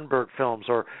von Sternberg films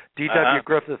or D.W.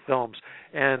 Griffith films.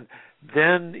 And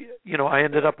then, I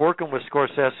ended up working with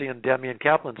Scorsese and Demme and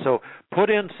Kaplan. So put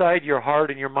inside your heart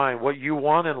and your mind what you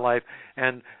want in life,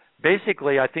 and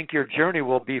basically I think your journey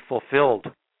will be fulfilled.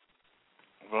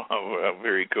 Well,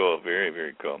 very cool, very,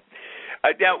 very cool.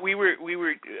 Now we were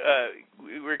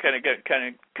kind of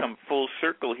come full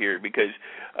circle here because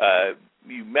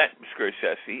you met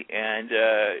Scorsese and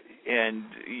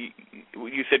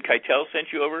you said Keitel sent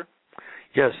you over.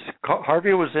 Yes,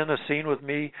 Harvey was in a scene with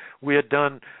me. We had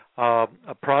done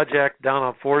a project down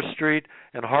on 4th Street,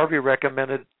 and Harvey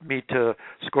recommended me to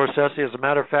Scorsese. As a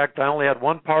matter of fact, I only had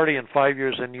one party in 5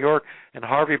 years in New York, and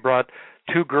Harvey brought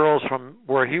 2 girls from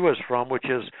where he was from, which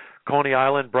is Coney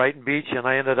Island, Brighton Beach, and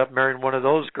I ended up marrying one of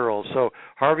those girls. So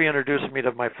Harvey introduced me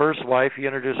to my first wife. He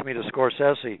introduced me to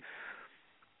Scorsese.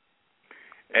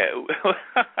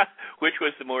 Which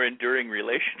was the more enduring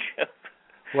relationship?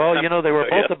 Well, they were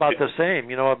both about the same.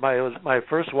 My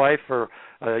first wife,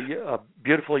 a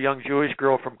beautiful young Jewish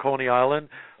girl from Coney Island,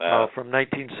 from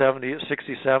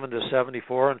 1967 to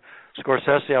 74, and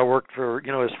Scorsese, I worked for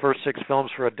his first 6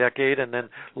 films for a decade, and then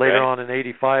later on in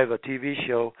 '85 a TV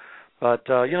show. But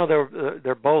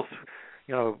they're both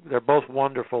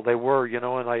wonderful. They were,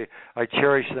 and I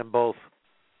cherish them both.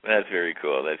 That's very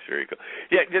cool. That's very cool.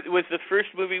 Yeah, was the first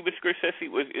movie with Scorsese,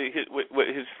 was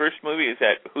his first movie, is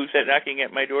that Who's That Knocking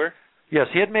at My Door? Yes,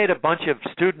 he had made a bunch of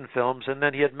student films, and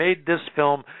then he had made this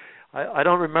film. I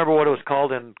don't remember what it was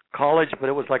called in college, but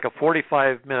it was like a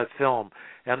 45-minute film.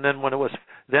 And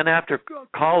then after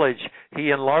college,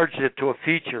 he enlarged it to a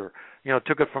feature.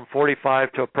 Took it from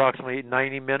 45 to approximately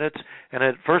 90 minutes. And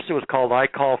at first it was called I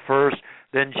Call First,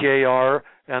 then JR,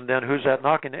 and then Who's That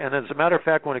Knocking? And as a matter of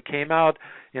fact, when it came out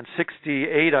in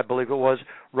 '68, I believe it was,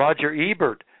 Roger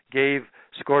Ebert gave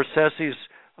Scorsese's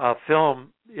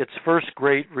film its first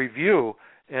great review.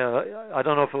 I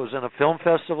don't know if it was in a film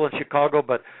festival in Chicago,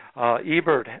 but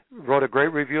Ebert wrote a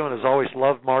great review and has always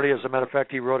loved Marty. As a matter of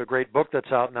fact, he wrote a great book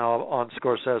that's out now on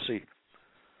Scorsese.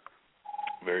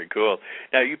 Very cool.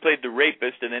 Now you played the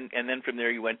rapist, and then from there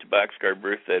you went to Boxcar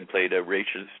Bertha and played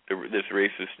this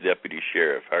racist deputy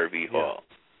sheriff, Harvey Hall.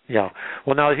 Yeah.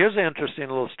 Well, now here's an interesting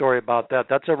little story about that.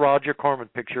 That's a Roger Corman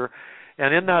picture,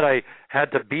 and in that I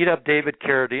had to beat up David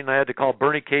Carradine. I had to call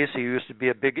Bernie Casey, who used to be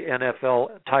a big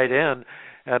NFL tight end,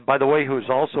 and by the way, who's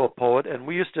also a poet. And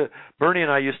Bernie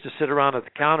and I used to sit around at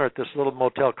the counter at this little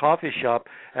motel coffee shop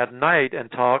at night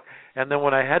and talk. And then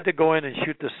when I had to go in and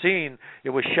shoot the scene,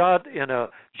 it was shot in a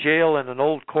jail in an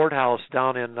old courthouse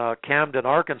down in Camden,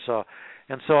 Arkansas.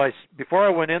 And so before I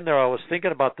went in there, I was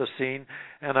thinking about the scene,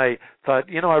 and I thought,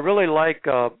 I really like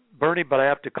Bernie, but I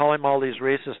have to call him all these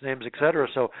racist names, etc.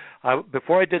 So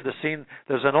before I did the scene,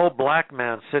 there's an old black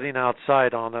man sitting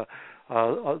outside on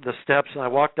the steps, and I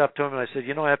walked up to him and I said,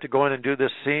 I have to go in and do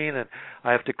this scene, and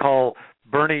I have to call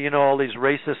Bernie, all these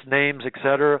racist names,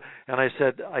 etc. And I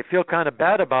said, I feel kind of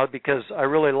bad about it because I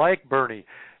really like Bernie.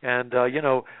 And,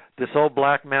 this old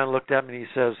black man looked at me and he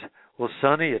says, well,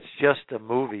 Sonny, it's just a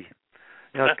movie.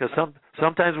 Because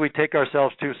sometimes we take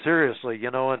ourselves too seriously,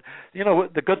 and,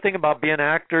 the good thing about being an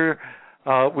actor,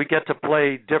 we get to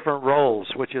play different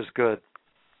roles, which is good.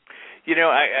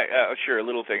 Sure, a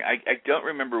little thing. I don't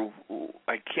remember.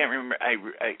 I can't remember.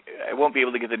 I won't be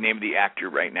able to get the name of the actor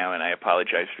right now, and I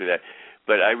apologize for that.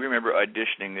 But I remember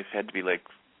auditioning. This had to be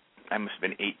I must have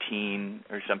been 18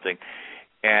 or something,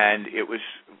 and it was.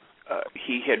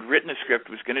 He had written a script,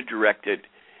 was going to direct it,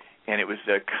 and it was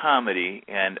a comedy,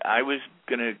 and I was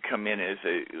going to come in as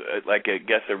a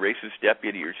racist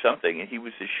deputy or something, and he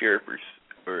was the sheriff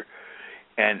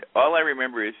and all I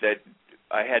remember is that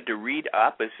I had to read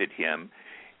opposite him,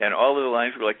 and all of the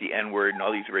lines were like the N-word and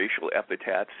all these racial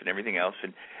epithets and everything else,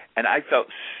 and I felt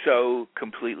so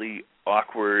completely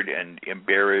awkward and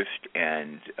embarrassed,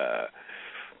 and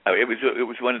it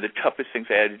was one of the toughest things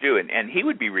I had to do, and he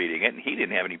would be reading it, and he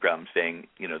didn't have any problem saying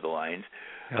the lines.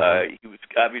 He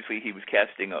was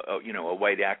casting a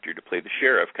white actor to play the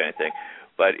sheriff kind of thing,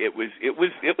 but it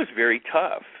was very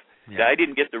tough. Yeah. I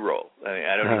didn't get the role.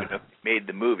 I don't even know if he made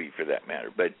the movie for that matter.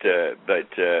 But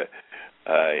that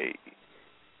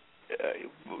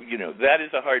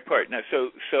is a hard part. Now,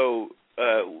 so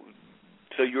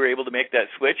you were able to make that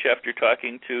switch after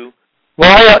talking to.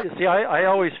 Well, I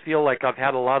always feel like I've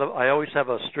had I always have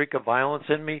a streak of violence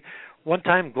in me. One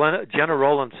time, Jenna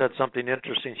Rowland said something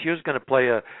interesting. She was going to play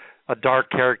a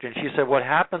dark character, and she said, what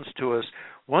happens to us,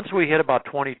 once we hit about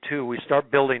 22, we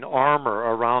start building armor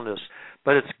around us.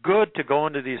 But it's good to go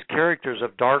into these characters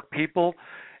of dark people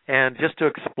and just to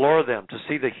explore them, to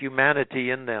see the humanity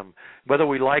in them. Whether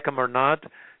we like them or not,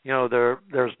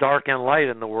 there's dark and light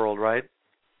in the world, right?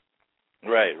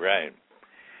 Right.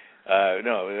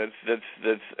 No,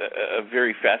 that's a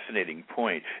very fascinating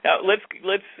point. Now let's.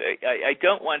 I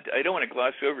don't want to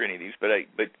gloss over any of these, but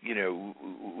you know,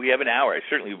 we have an hour. I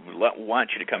certainly want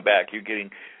you to come back. You're getting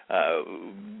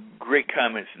great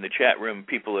comments in the chat room.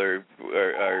 People are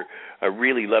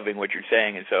really loving what you're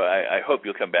saying, and so I hope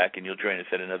you'll come back and you'll join us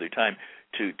at another time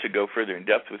to go further in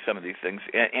depth with some of these things.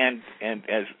 And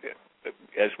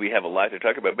as we have a lot to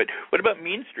talk about. But what about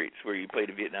Mean Streets, where you played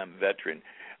a Vietnam veteran?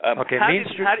 Okay, Mean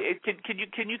Streets.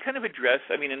 Can you kind of address?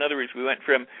 I mean, in other words, we went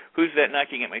from Who's That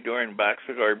Knocking at My Door and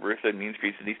Boxcar Bertha and Mean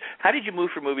Streets and these. How did you move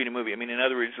from movie to movie? I mean, in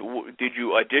other words, did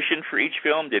you audition for each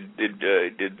film? Did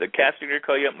the casting director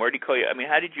call you up? Marty call you up? I mean,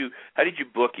 how did you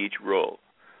book each role?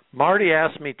 Marty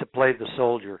asked me to play the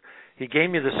soldier. He gave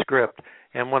me the script,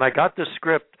 and when I got the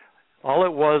script, all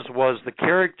it was the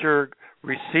character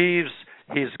receives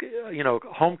his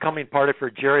homecoming party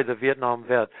for Jerry, the Vietnam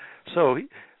vet. So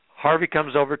Harvey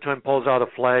comes over to him, pulls out a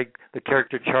flag, the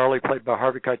character Charlie, played by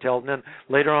Harvey Keitel, and then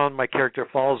later on my character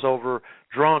falls over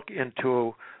drunk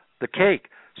into the cake.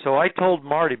 So I told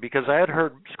Marty, because I had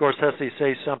heard Scorsese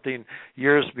say something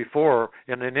years before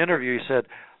in an interview, he said,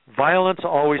 violence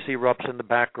always erupts in the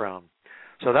background.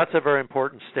 So that's a very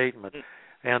important statement.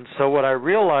 And so what I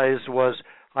realized was,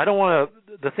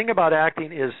 the thing about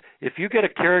acting is if you get a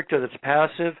character that's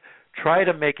passive, try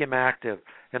to make him active.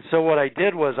 And so what I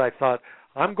did was I thought,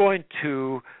 I'm going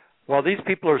to, while these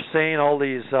people are saying all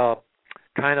these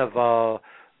kind of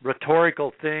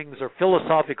rhetorical things or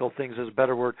philosophical things is a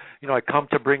better word, I come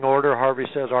to bring order, Harvey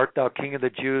says, art thou king of the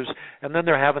Jews, and then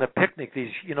they're having a picnic,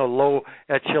 these, low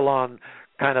echelon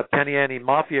kind of penny ante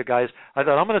mafia guys. I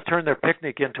thought, I'm going to turn their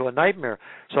picnic into a nightmare.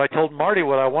 So I told Marty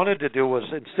what I wanted to do was,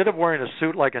 instead of wearing a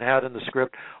suit like it had in the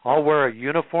script, I'll wear a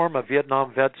uniform, a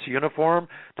Vietnam vet's uniform,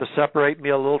 to separate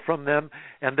me a little from them.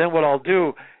 And then what I'll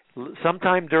do,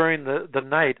 sometime during the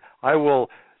night, I will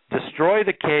destroy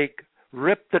the cake,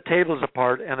 rip the tables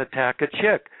apart, and attack a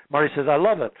chick. Marty says, I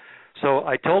love it. So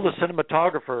I told the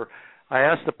cinematographer, I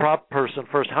asked the prop person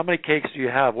first, how many cakes do you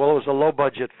have? Well, it was a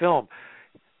low-budget film.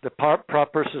 The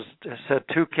prop person said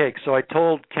 2 cakes. So I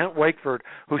told Kent Wakeford,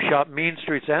 who shot Mean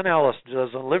Streets and Alice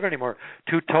Doesn't Live Anymore,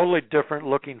 2 totally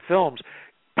different-looking films,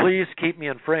 please keep me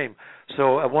in frame.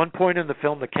 So at one point in the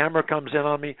film, the camera comes in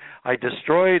on me. I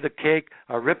destroy the cake.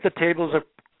 I rip the tables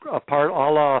apart a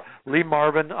la Lee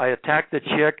Marvin. I attack the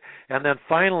chick. And then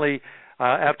finally,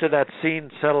 after that scene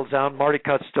settles down, Marty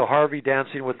cuts to Harvey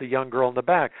dancing with the young girl in the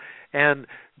back. And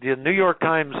the New York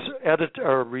Times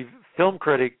film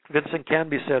critic Vincent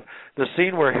Canby said the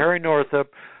scene where Harry Northup,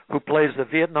 who plays the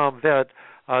Vietnam vet,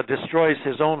 destroys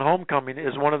his own homecoming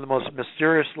is one of the most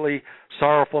mysteriously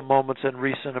sorrowful moments in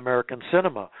recent American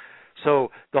cinema.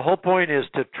 So the whole point is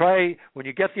to try, when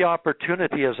you get the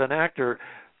opportunity as an actor,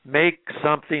 make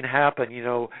something happen.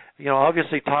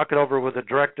 Obviously talk it over with the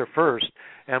director first.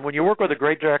 And when you work with a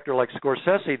great director like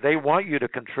Scorsese, they want you to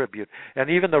contribute. And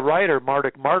even the writer,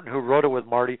 Mardick Martin, who wrote it with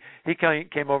Marty, he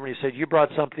came over and he said, you brought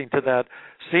something to that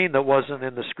scene that wasn't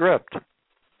in the script.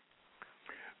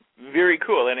 Very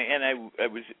cool, and I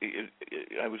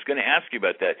was going to ask you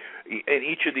about that. In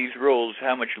each of these roles,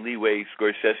 how much leeway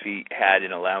Scorsese had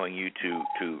in allowing you to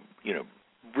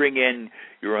bring in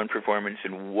your own performance,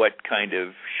 and what kind of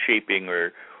shaping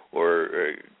or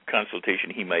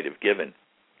consultation he might have given.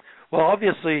 Well,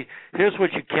 obviously, here's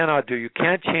what you cannot do. You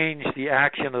can't change the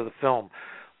action of the film.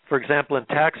 For example, in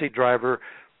Taxi Driver,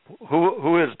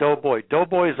 who is Doughboy?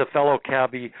 Doughboy is a fellow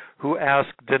cabbie who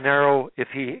asks De Niro if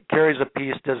he carries a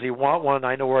piece, does he want one?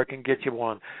 I know where I can get you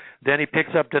one. Then he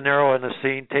picks up De Niro in a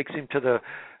scene, takes him to the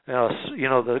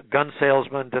gun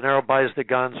salesman. De Niro buys the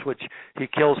guns, which he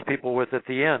kills people with at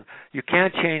the end. You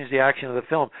can't change the action of the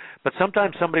film. But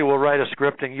sometimes somebody will write a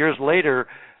script, and years later,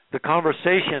 the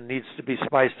conversation needs to be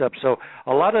spiced up. So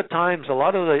a lot of times, a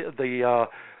lot of the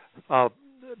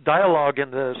dialogue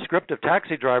in the script of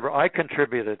Taxi Driver, I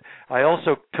contributed. I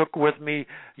also took with me,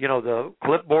 the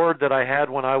clipboard that I had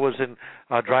when I was in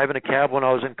driving a cab when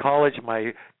I was in college,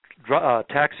 my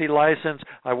taxi license.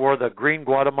 I wore the green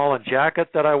Guatemalan jacket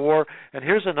that I wore. And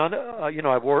here's another,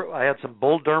 I had some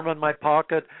Bull Durham in my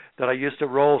pocket that I used to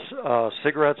roll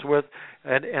cigarettes with.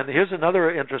 And here's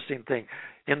another interesting thing.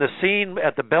 In the scene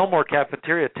at the Belmore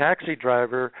cafeteria, Taxi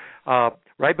Driver,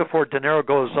 right before De Niro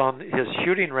goes on his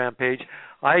shooting rampage,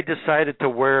 I decided to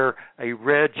wear a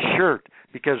red shirt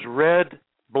because red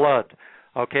blood.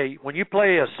 Okay, when you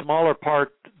play a smaller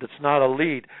part that's not a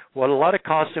lead, what a lot of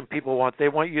costume people want, they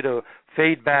want you to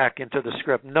fade back into the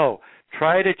script. No,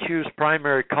 try to choose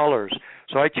primary colors.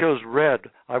 So I chose red.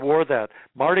 I wore that.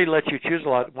 Marty lets you choose a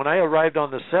lot. When I arrived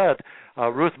on the set,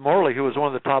 Ruth Morley, who was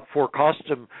one of the top 4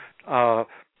 costume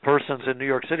persons in New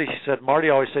York City. She said, Marty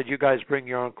always said, you guys bring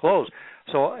your own clothes.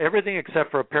 So everything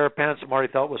except for a pair of pants Marty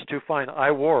thought was too fine,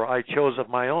 I chose of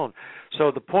my own.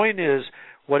 So the point is,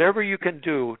 whatever you can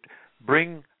do,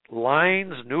 bring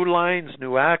lines,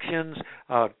 new actions,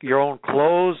 your own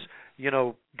clothes,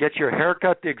 get your hair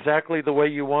cut exactly the way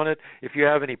you want it. If you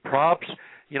have any props,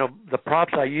 the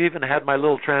props, I even had my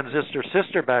little transistor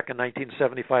sister back in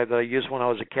 1975 that I used when I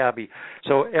was a cabbie.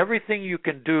 So everything you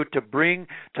can do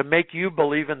to make you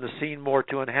believe in the scene more,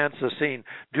 to enhance the scene,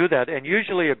 do that. And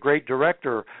usually a great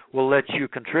director will let you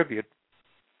contribute.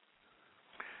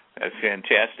 That's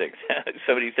fantastic.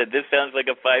 Somebody said, this sounds like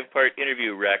a 5-part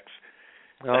interview, Rex.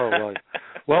 Oh, right.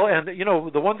 Well, and,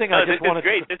 the one thing I just wanted to...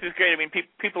 This is great. I mean,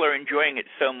 people are enjoying it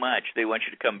so much, they want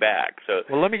you to come back. So,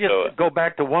 well, let me just go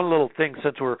back to one little thing,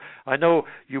 since I know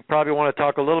you probably want to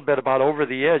talk a little bit about Over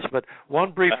the Edge, but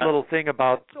one brief little thing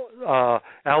about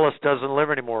Alice Doesn't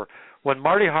Live Anymore. When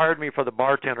Marty hired me for the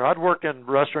bartender, I'd worked in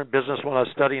restaurant business when I was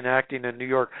studying acting in New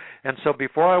York, and so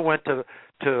before I went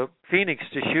to Phoenix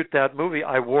to shoot that movie,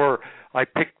 I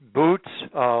picked boots,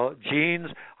 jeans,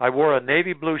 I wore a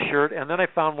navy blue shirt, and then I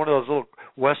found one of those little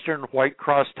Western white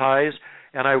cross ties,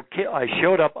 and I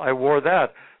showed up, I wore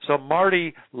that. So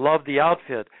Marty loved the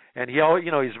outfit, and he's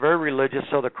very religious,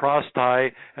 so the cross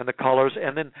tie and the colors.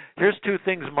 And then here's 2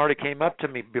 things Marty came up to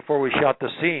me before we shot the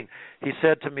scene. He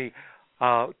said to me,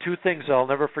 2 things I'll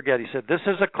never forget. He said, this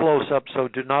is a close-up, so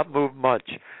do not move much.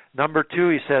 Number 2,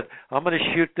 he said, I'm going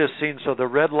to shoot this scene so the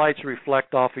red lights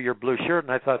reflect off of your blue shirt.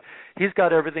 And I thought, he's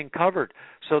got everything covered.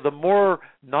 So the more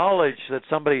knowledge that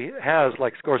somebody has,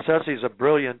 like Scorsese's a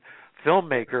brilliant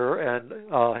filmmaker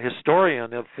and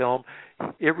historian of film,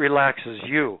 it relaxes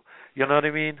you. You know what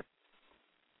I mean?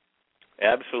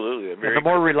 Absolutely. And the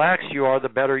more relaxed you are, the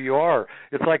better you are.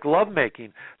 It's like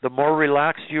lovemaking. The more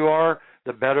relaxed you are,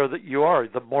 the better that you are.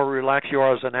 The more relaxed you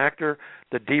are as an actor,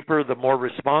 the deeper, the more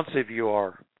responsive you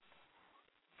are.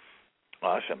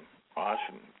 Awesome.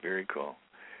 Very cool.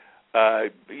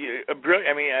 Brilliant.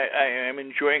 I mean, I am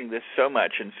enjoying this so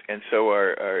much, and so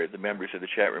are the members of the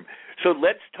chat room. So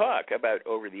let's talk about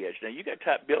Over the Edge. Now, you got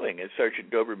top billing as Sergeant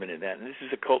Doberman in that, and this is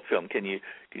a cult film. Can you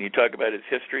talk about its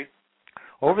history?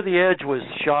 Over the Edge was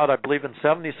shot, I believe, in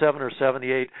 77 or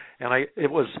 78, and it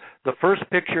was the first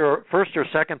or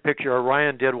second picture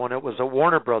Orion did when it was at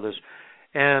Warner Brothers,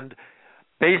 and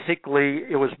basically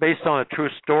it was based on a true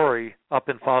story up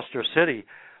in Foster City.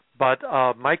 But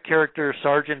my character,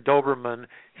 Sergeant Doberman,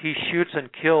 he shoots and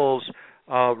kills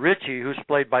Richie, who's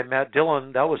played by Matt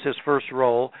Dillon. That was his first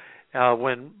role.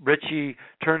 When Richie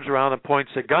turns around and points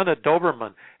a gun at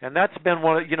Doberman. And that's been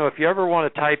one of, if you ever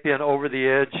want to type in Over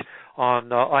the Edge on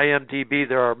IMDb,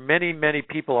 there are many, many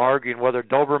people arguing whether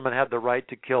Doberman had the right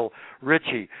to kill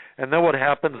Richie. And then what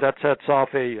happens, that sets off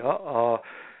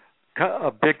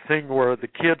a big thing where the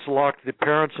kids lock the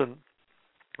parents and,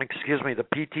 the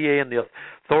PTA and the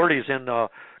authorities in a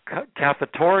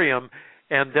cafetorium,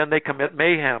 and then they commit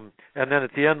mayhem. And then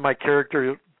at the end, my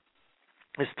character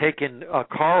is taking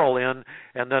Carl in,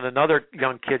 and then another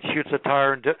young kid shoots a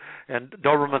tire, and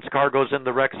Doberman's car goes in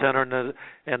the rec center,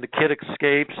 and the kid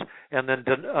escapes, and then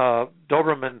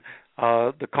Doberman,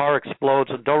 the car explodes,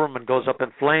 and Doberman goes up in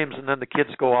flames, and then the kids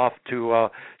go off to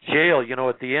jail.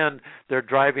 At the end, they're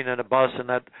driving in a bus,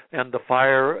 and the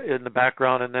fire in the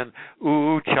background, and then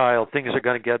Ooh Child, Things Are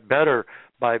Going to Get Better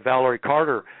by Valerie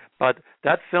Carter. But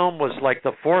that film was like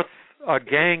the 4th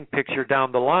gang picture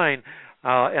down the line,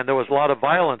 and there was a lot of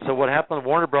violence. So what happened,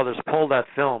 Warner Brothers pulled that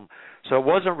film. So it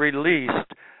wasn't released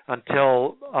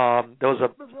until there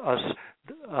was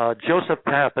Joseph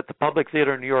Papp at the Public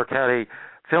Theater in New York had a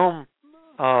film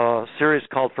series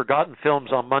called Forgotten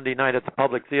Films on Monday night at the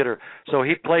Public Theater. So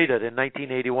he played it in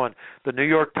 1981. The New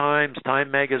York Times, Time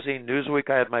Magazine, Newsweek,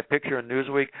 I had my picture in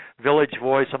Newsweek, Village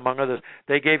Voice, among others,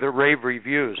 they gave it rave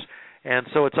reviews. And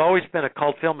so it's always been a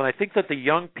cult film, and I think that the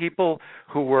young people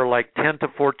who were like 10 to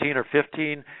 14 or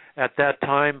 15 at that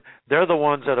time, they're the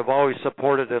ones that have always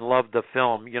supported and loved the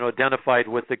film, identified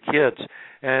with the kids.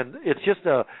 And it's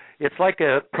like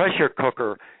a pressure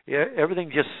cooker. Everything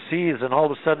just seethes, and all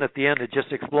of a sudden at the end it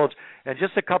just explodes. And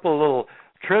just a couple of little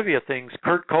trivia things.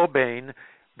 Kurt Cobain,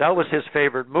 that was his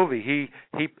favorite movie.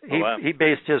 He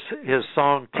based his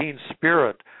song Teen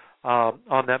Spirit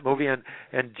on that movie, and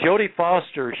Jodie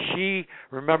Foster, she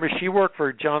worked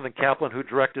for Jonathan Kaplan, who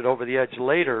directed Over the Edge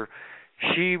later.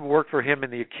 She worked for him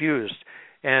in The Accused,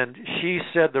 and she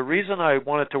said the reason I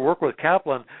wanted to work with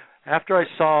Kaplan, after I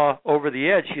saw Over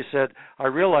the Edge, she said, I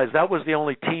realized that was the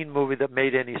only teen movie that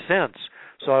made any sense,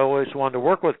 so I always wanted to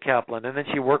work with Kaplan. And then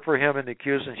she worked for him in The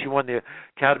Accused, and she won the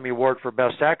Academy Award for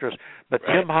Best Actress. But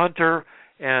right. Tim Hunter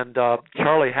and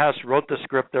Charlie Hess wrote the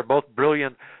script. They're both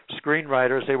brilliant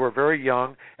screenwriters. They were very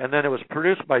young, and then it was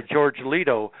produced by George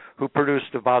Leto, who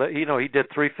produced about he did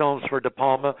 3 films for De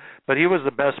Palma, but he was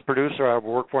the best producer I ever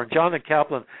worked for. And Jonathan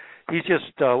Kaplan, he's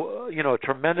just a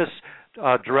tremendous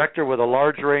director with a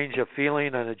large range of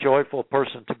feeling and a joyful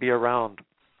person to be around.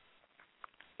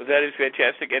 Well, that is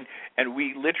fantastic, and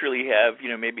we literally have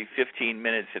maybe 15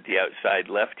 minutes at the outside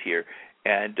left here,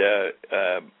 and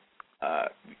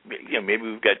maybe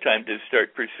we've got time to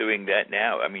start pursuing that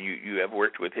now. I mean, you have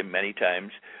worked with him many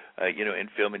times, in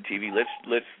film and TV.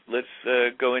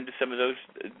 Let's go into some of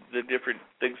the different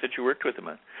things that you worked with him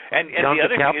on. And the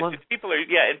other thing is people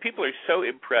are so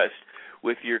impressed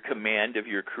with your command of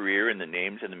your career and the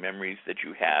names and the memories that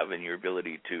you have and your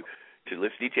ability to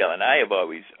list detail. And I have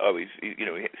always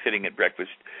sitting at breakfast,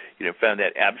 found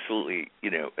that absolutely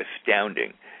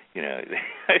astounding.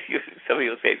 Somebody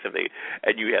will say something,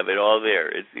 and you have it all there.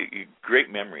 It's a great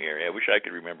memory, Harry. I wish I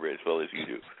could remember it as well as you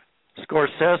do.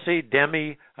 Scorsese,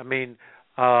 Demi, Quentin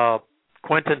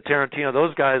Tarantino,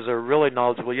 those guys are really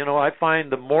knowledgeable. I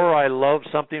find the more I love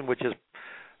something, which is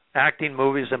acting,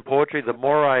 movies, and poetry, the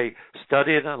more I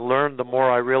study it and learn, the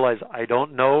more I realize I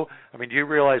don't know. Do you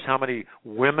realize how many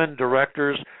women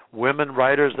directors, women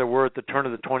writers there were at the turn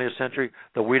of the 20th century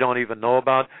that we don't even know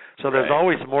about? So there's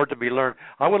always more to be learned.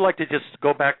 I would like to just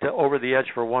go back to Over the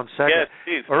Edge for 1 second. Yes,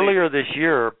 please. Earlier this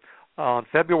year, on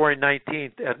February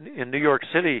 19th in New York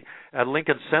City at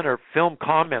Lincoln Center, Film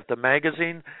Comment, the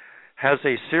magazine, has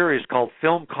a series called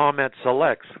Film Comment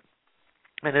Selects,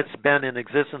 and it's been in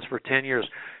existence for 10 years.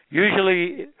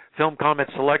 Usually, Film Comment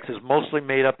Selects is mostly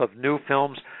made up of new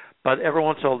films, but every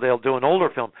once in a while they'll do an older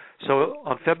film. So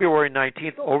on February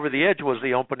 19th, Over the Edge was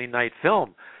the opening night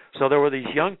film. So there were these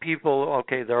young people,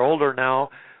 okay, they're older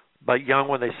now, but young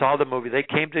when they saw the movie. They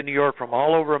came to New York from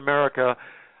all over America,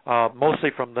 mostly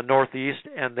from the Northeast,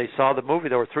 and they saw the movie.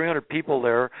 There were 300 people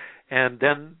there, and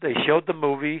then they showed the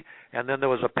movie, and then there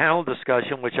was a panel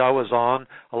discussion, which I was on,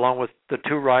 along with the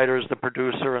 2 writers, the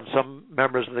producer, and some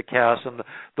members of the cast, and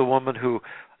the woman who,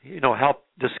 helped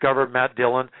discover Matt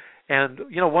Dillon. And,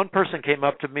 one person came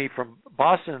up to me from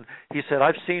Boston. He said,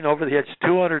 I've seen Over the Edge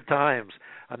 200 times.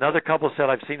 Another couple said,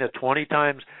 I've seen it 20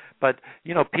 times. But,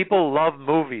 people love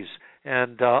movies.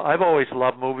 And I've always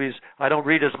loved movies. I don't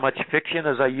read as much fiction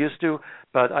as I used to,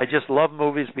 but I just love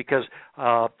movies because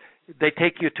they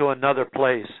take you to another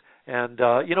place. And,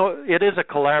 it is a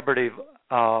collaborative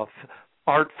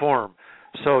art form.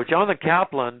 So Jonathan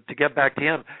Kaplan, to get back to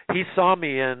him, he saw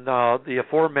me in the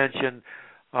aforementioned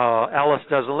Alice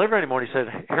Doesn't Live Anymore. And he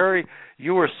said, Harry,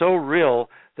 you were so real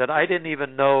that I didn't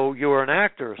even know you were an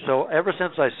actor. So ever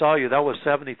since I saw you, that was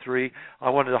 73, I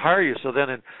wanted to hire you. So then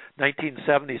in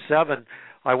 1977,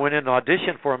 I went in and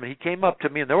auditioned for him, and he came up to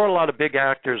me, and there were a lot of big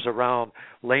actors around,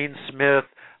 Lane Smith,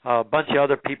 a bunch of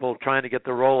other people trying to get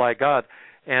the role I got.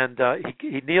 And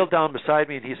he kneeled down beside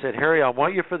me, and he said, Harry, I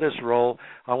want you for this role.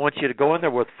 I want you to go in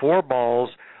there with 4 balls,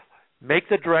 make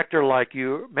the director like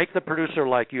you, make the producer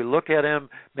like you, look at him,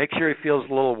 make sure he feels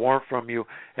a little warmth from you.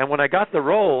 And when I got the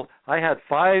role, I had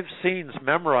 5 scenes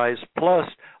memorized plus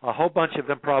a whole bunch of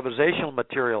improvisational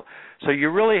material. So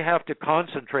you really have to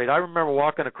concentrate. I remember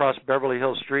walking across Beverly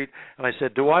Hills Street, and I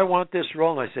said, do I want this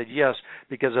role? And I said, yes,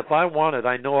 because if I want it,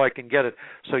 I know I can get it.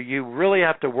 So you really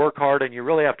have to work hard, and you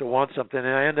really have to want something, and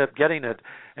I ended up getting it.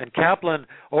 And Kaplan,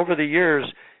 over the years,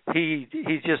 he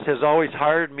just has always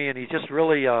hired me, and he's just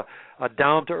really a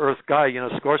down-to-earth guy.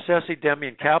 Scorsese, Demi,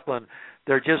 and Kaplan,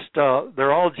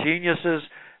 they're all geniuses.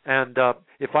 And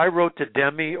if I wrote to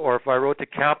Demi or if I wrote to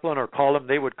Kaplan or called him,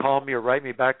 they would call me or write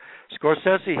me back.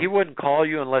 Scorsese, he wouldn't call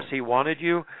you unless he wanted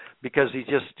you because he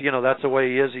just, that's the way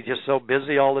he is. He's just so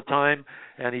busy all the time,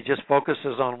 and he just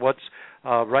focuses on what's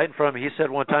right in front of him. He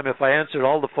said one time, if I answered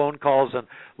all the phone calls and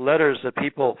letters that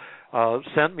people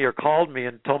sent me or called me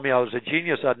and told me I was a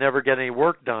genius, I'd never get any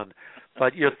work done.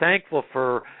 But you're thankful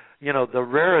for, the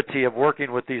rarity of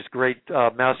working with these great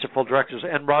masterful directors,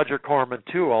 and Roger Corman,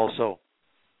 too, also.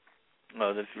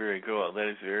 Oh, that's very cool. That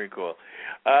is very cool.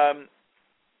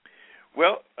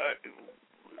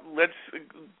 Let's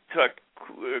talk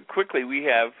quickly. We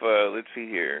have, let's see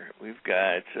here. We've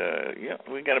got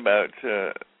about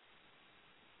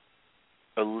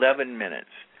 11 minutes.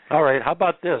 All right. How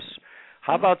about this?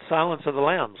 How about Silence of the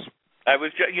Lambs? I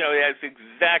was, that's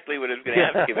exactly what I was going to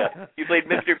ask you about. You played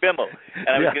Mr. Bimmel, and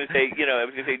I was going to say,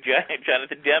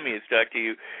 Jonathan Demme has talked to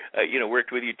you,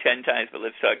 worked with you 10 times, but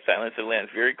let's talk Silence of the Lambs.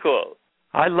 Very cool.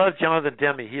 I love Jonathan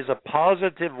Demme. He's a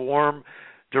positive, warm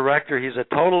director. He's a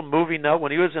total movie nut.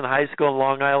 When he was in high school in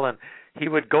Long Island, he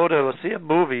would go to see a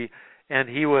movie, and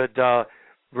he would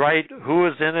write who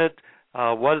was in it,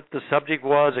 what the subject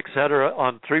was, etc.,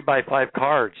 on 3x5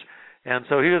 cards. And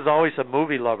so he was always a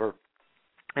movie lover.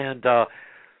 And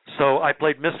so I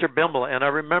played Mr. Bimble, and I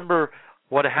remember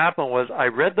what happened was I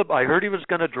heard he was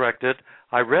going to direct it.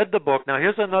 I read the book. Now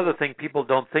here's another thing people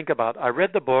don't think about. I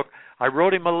read the book. I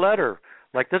wrote him a letter.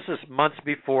 Like, this is months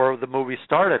before the movie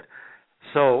started.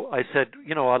 So I said,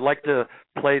 I'd like to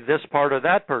play this part or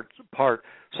that part.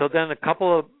 So then a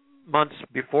couple of months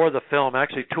before the film,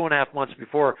 actually 2.5 months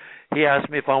before, he asked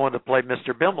me if I wanted to play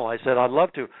Mr. Bimble. I said, I'd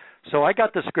love to. So I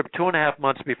got the script 2.5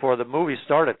 months before the movie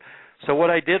started. So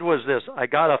what I did was this. I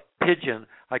got a pigeon.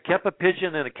 I kept a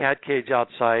pigeon in a cat cage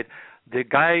outside. The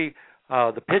guy,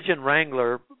 the pigeon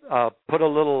wrangler, put a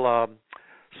little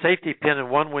safety pin in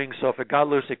one wing so if it got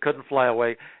loose, it couldn't fly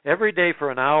away. Every day for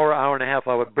an hour, hour and a half,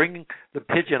 I would bring the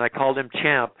pigeon, I called him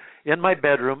Champ, in my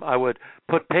bedroom. I would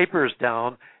put papers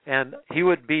down, and he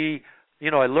would be,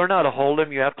 I learned how to hold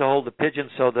him. You have to hold the pigeon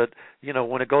so that,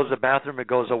 when it goes to the bathroom, it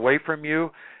goes away from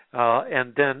you.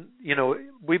 And then,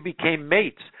 we became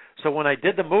mates. So when I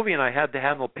did the movie and I had to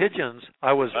handle pigeons,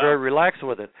 I was very relaxed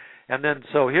with it. And then,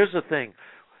 so here's the thing.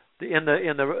 In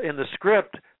the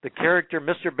script, the character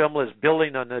Mr. Bimble is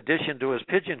building an addition to his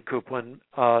pigeon coop when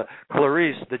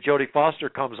Clarice, the Jodie Foster,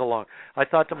 comes along. I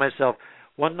thought to myself,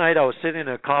 one night I was sitting in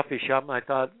a coffee shop and I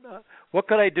thought, what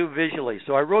could I do visually?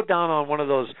 So I wrote down on one of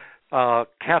those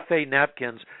cafe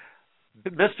napkins,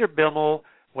 Mr. Bimble,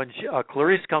 when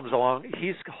Clarice comes along,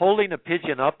 he's holding a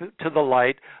pigeon up to the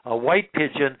light, a white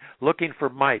pigeon looking for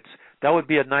mites. That would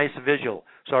be a nice visual.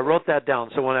 So I wrote that down.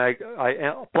 So when I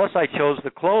plus I chose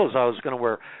the clothes I was going to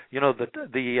wear.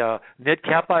 The knit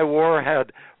cap I wore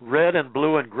had red and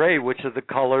blue and gray, which are the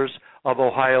colors of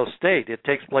Ohio State. It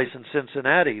takes place in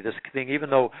Cincinnati, this thing, even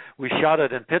though we shot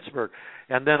it in Pittsburgh.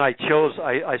 And then I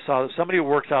saw somebody who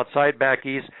works outside back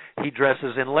east, he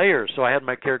dresses in layers. So I had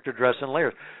my character dress in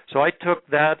layers. So I took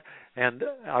that and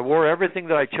I wore everything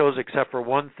that I chose except for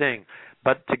one thing.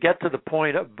 But to get to the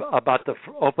point about the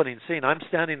opening scene, I'm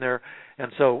standing there,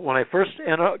 and so when I first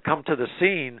come to the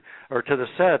scene or to the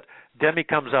set, Demi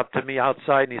comes up to me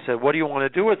outside and he said, "What do you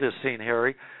want to do with this scene,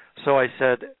 Harry?" So I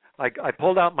said, I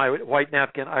pulled out my white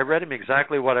napkin. I read him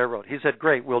exactly what I wrote. He said,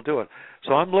 "Great, we'll do it."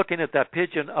 So I'm looking at that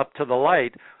pigeon up to the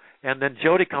light, and then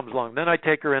Jodie comes along. Then I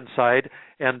take her inside,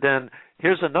 and then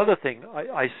here's another thing.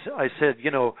 I said,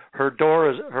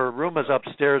 her room is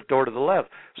upstairs, door to the left.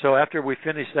 So after we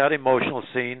finish that emotional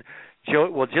scene,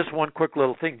 just one quick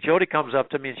little thing. Jodie comes up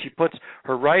to me and she puts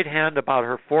her right hand about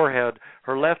her forehead,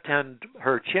 her left hand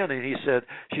her chin, and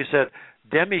she said,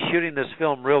 "Demi's shooting this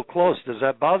film real close. Does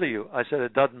that bother you?" I said,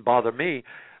 "It doesn't bother me."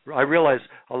 I realized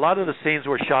a lot of the scenes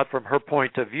were shot from her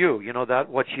point of view, that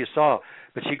what she saw.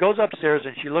 But she goes upstairs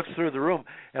and she looks through the room,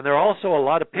 and there are also a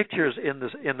lot of pictures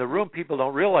in the room people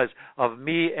don't realize of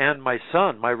me and my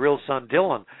son, my real son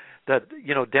Dylan, that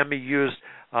Demi used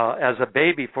as a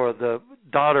baby for the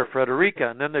daughter Frederica.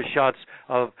 And then there's shots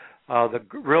of the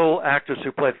real actors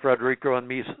who played Frederica and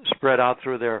me spread out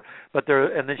through there.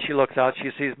 And then she looks out,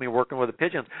 she sees me working with the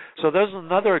pigeons. So there's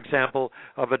another example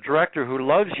of a director who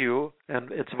loves you, and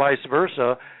it's vice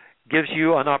versa, gives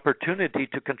you an opportunity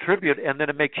to contribute, and then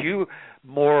it makes you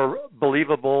more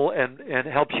believable and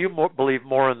helps you believe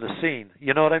more in the scene.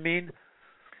 You know what I mean?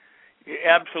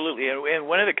 Absolutely. And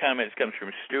one of the comments comes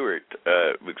from Stuart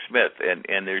McSmith,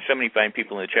 and there's so many fine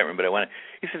people in the chat room, but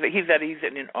he says that he's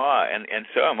in awe, and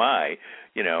so am I,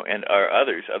 and are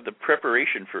others, of the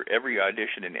preparation for every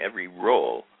audition and every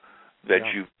role that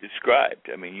you've described.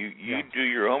 I mean, you do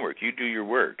your homework, you do your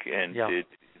work, and it's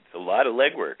a lot of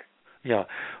legwork. Yeah.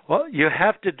 Well, you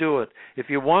have to do it. If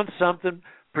you want something,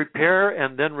 prepare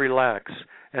and then relax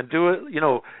and do it.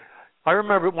 I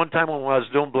remember one time when I was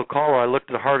doing Blue Collar, I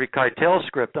looked at Harvey Keitel's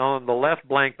script. On the left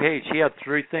blank page, he had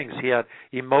 3 things. He had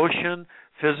emotion,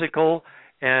 physical,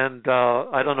 and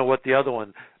I don't know what the other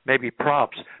one, maybe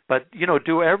props. But,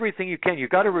 do everything you can. You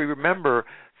got to remember,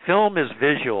 film is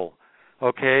visual,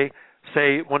 okay?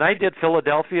 Say, when I did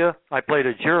Philadelphia, I played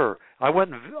a juror. I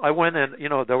went and,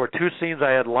 there were 2 scenes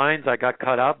I had lines I got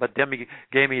cut out, but Demi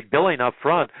gave me billing up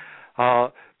front.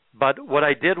 But what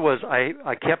I did was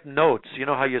I kept notes. You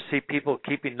know how you see people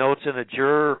keeping notes in a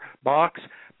juror box?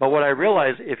 But what I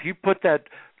realized, if you put that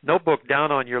notebook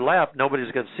down on your lap,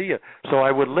 nobody's going to see it. So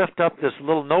I would lift up this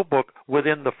little notebook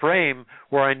within the frame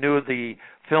where I knew the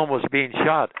film was being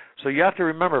shot. So you have to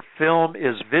remember, film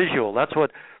is visual. That's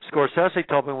what Scorsese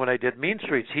told me when I did Mean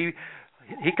Streets.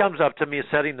 He comes up to me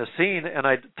setting the scene, and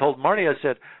I told Marty, I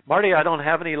said, "Marty, I don't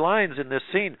have any lines in this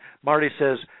scene." Marty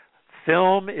says,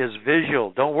 "Film is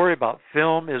visual. Don't worry about it.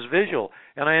 Film is visual."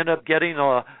 And I end up getting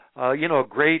a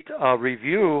great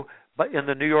review in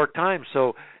the New York Times.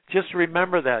 So just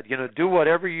remember that, do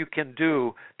whatever you can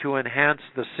do to enhance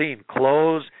the scene.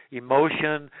 Clothes,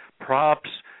 emotion, props,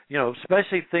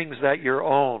 especially things that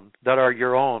are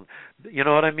your own. You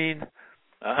know what I mean?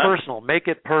 Personal. Make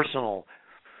it personal.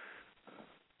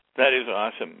 That is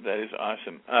awesome.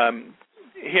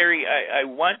 Harry, I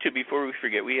want to, before we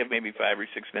forget, we have maybe 5 or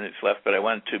 6 minutes left, but I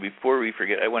want to, before we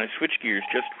forget, I want to switch gears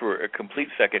just for a complete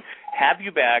second. Have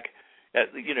you back,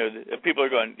 people are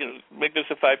going, make this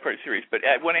a 5-part series, but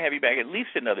I want to have you back at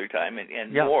least another time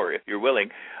and more if you're willing.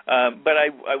 But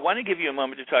I want to give you a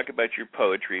moment to talk about your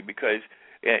poetry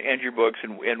and your books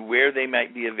and where they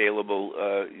might be available,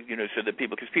 so that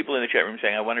because people in the chat room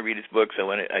saying, I want to read his books,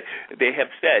 they have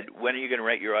said, when are you going to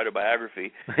write your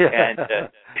autobiography? And, and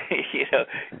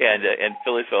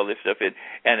fill us all this stuff in.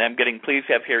 And I'm getting, please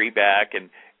have Harry back.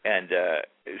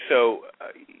 So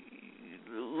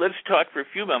let's talk for a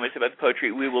few moments about the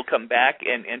poetry. We will come back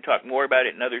and talk more about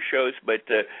it in other shows, but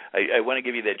I want to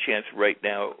give you that chance right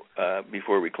now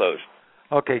before we close.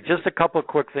 Okay, just a couple of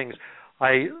quick things.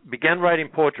 I began writing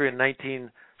poetry in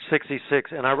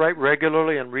 1966, and I write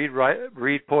regularly and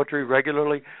read poetry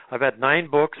regularly. I've had 9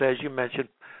 books, as you mentioned,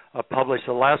 published.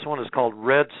 The last one is called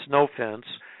Red Snow Fence,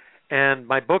 and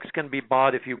my books can be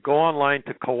bought if you go online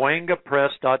to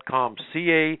cahuengapress.com,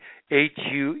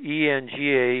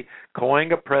 CAHUENGA,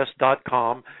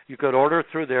 cahuengapress.com. You could order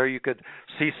through there. You could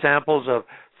see samples of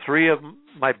 3 of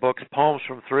my books, poems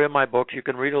from 3 of my books. You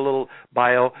can read a little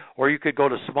bio, or you could go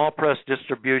to Small Press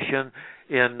Distribution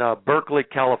in Berkeley,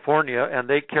 California, and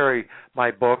they carry my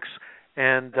books.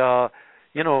 And I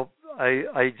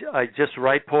just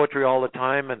write poetry all the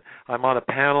time, and I'm on a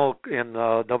panel in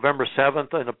November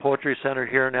 7th in a poetry center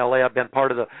here in LA. I've been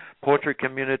part of the poetry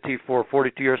community for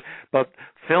 42 years, but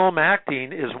film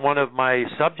acting is one of my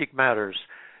subject matters.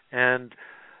 And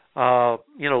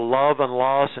love and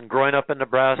loss and growing up in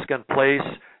Nebraska and place.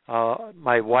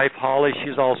 My wife, Holly,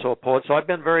 she's also a poet. So I've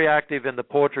been very active in the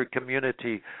poetry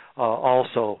community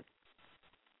also.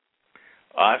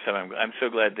 Awesome. I'm so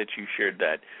glad that you shared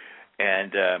that.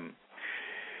 And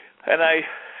I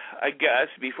guess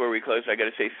before we close, I got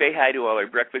to say hi to all our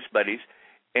breakfast buddies.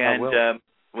 And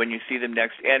when you see them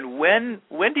next. And when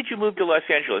did you move to Los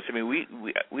Angeles? I mean,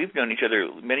 we've known each other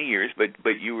many years, but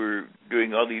you were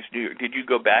doing all these New York. Did you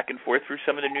go back and forth for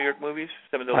some of the New York movies?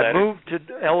 Some of the latter? I moved to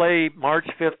L.A. March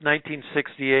 5th,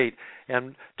 1968.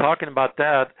 And talking about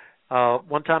that,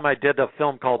 one time I did a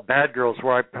film called Bad Girls,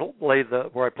 where I play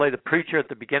the preacher at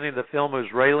the beginning of the film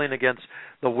who's railing against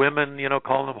the women,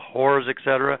 calling them whores,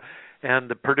 etc. And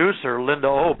the producer, Linda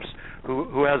Opes,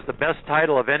 who has the best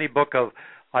title of any book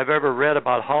I've ever read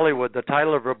about Hollywood. The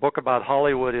title of her book about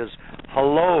Hollywood is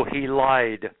Hello, He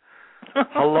Lied.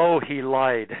 Hello, He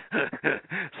Lied.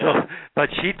 But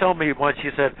she told me once, she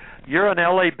said, you're an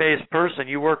LA-based person.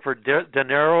 You work for De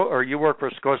Niro or you work for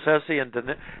Scorsese and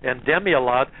Demi a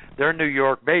lot. They're New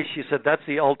York-based. She said that's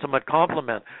the ultimate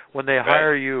compliment when they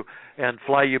hire you and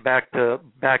fly you back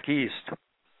east.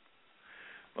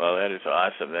 Well, that is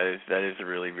awesome. That is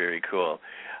really very cool.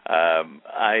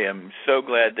 I am so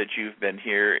glad that you've been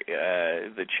here.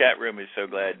 The chat room is so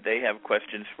glad. They have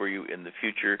questions for you in the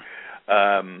future.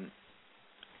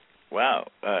 Wow.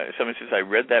 Someone says, I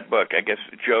read that book. I guess,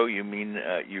 Joe, you mean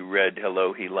you read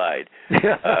Hello, He Lied.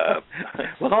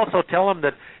 Well, also tell them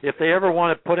that if they ever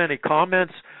want to put any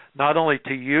comments, not only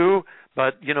to you,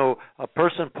 but, a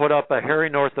person put up a Harry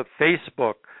Northup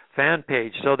Facebook fan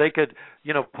page, so they could,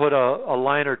 put a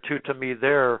line or two to me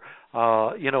there.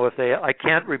 If I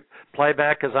can't reply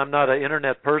back because I'm not an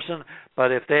internet person,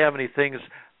 but if they have any things,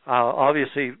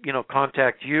 obviously,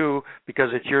 contact you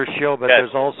because it's your show. But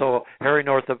there's also Harry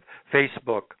Northup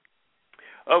Facebook.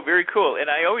 Oh, very cool. And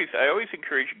I always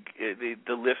encourage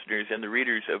the listeners and the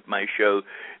readers of my show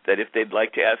that if they'd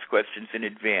like to ask questions in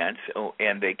advance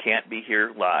and they can't be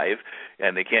here live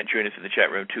and they can't join us in the chat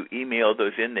room, to email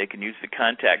those in. They can use the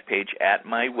contact page at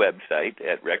my website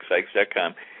at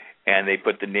rexsikes.com, and they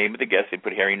put the name of the guest. They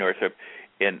put Harry Northup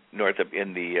in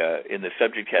the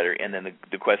subject header, and then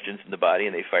the questions in the body,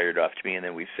 and they fire it off to me, and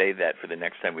then we save that for the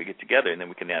next time we get together, and then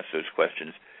we can ask those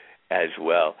questions as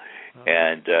well.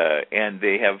 And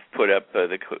they have put up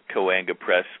the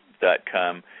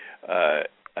cahuengapress.com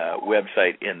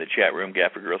website in the chat room.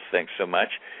 Gaffer Girls, thanks so much.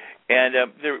 And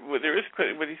there is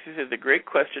what he says, the great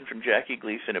question from Jackie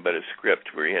Gleason about a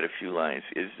script where he had a few lines.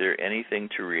 Is there anything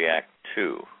to react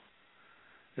to?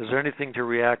 Is there anything to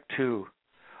react to?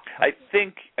 I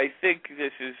think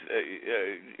this is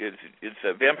it's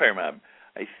a Vampire Mob.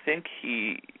 I think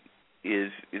he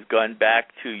is gone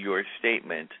back to your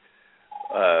statement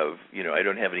of, I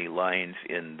don't have any lines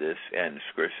in this, and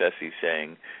Scorsese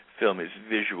saying film is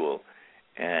visual,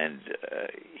 and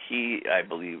he, I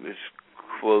believe, is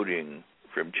quoting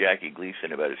from Jackie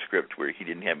Gleason about a script where he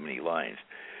didn't have any lines.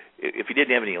 If he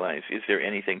didn't have any lines, is there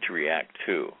anything to react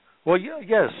to? Well,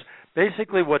 yes.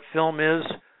 Basically, what film is,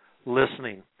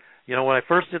 listening. You know, when I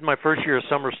first did my first year of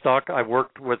summer stock, I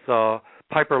worked with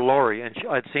Piper Laurie, and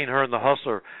I'd seen her in The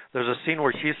Hustler. There's a scene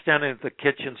where she's standing at the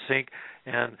kitchen sink,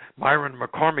 and Myron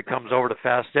McCormick comes over to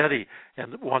Fast Eddie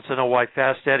and wants to know why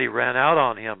Fast Eddie ran out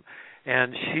on him.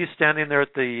 And she's standing there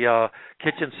at the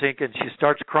kitchen sink, and she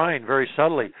starts crying very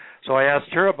subtly. So I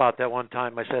asked her about that one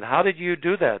time. I said, how did you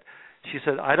do that? She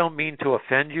said, I don't mean to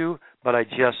offend you, but I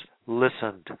just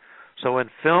listened. So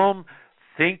in film,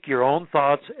 think your own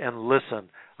thoughts and listen.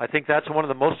 I think that's one of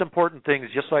the most important things,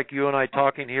 just like you and I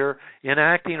talking here, in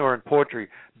acting or in poetry.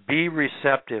 Be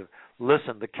receptive.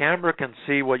 Listen. The camera can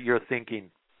see what you're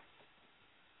thinking.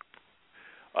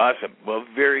 Awesome. Well,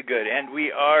 very good. And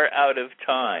we are out of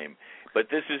time. But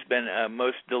this has been a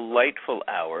most delightful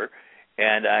hour,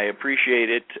 and I appreciate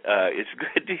it. It's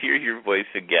good to hear your voice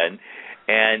again,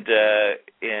 and to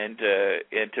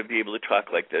be able to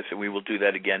talk like this. And we will do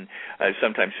that again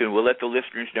sometime soon. We'll let the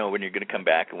listeners know when you're going to come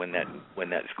back and when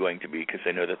that's going to be, because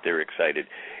I know that they're excited.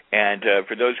 And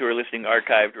for those who are listening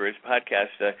archived or as a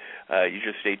podcast, you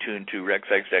just stay tuned to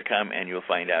RexSikes.com and you'll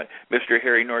find out. Mr.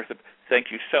 Harry Northup,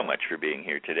 thank you so much for being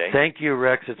here today. Thank you,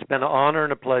 Rex. It's been an honor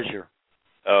and a pleasure.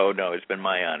 Oh, no, it's been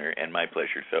my honor and my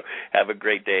pleasure. So have a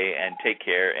great day and take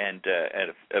care and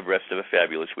a rest of a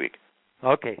fabulous week.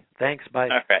 Okay, thanks. Bye.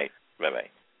 All right, bye-bye.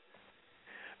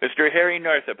 Mr. Harry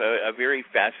Northup, a very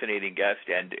fascinating guest,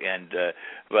 and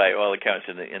by all accounts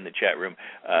in the chat room,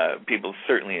 people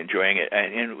certainly enjoying it,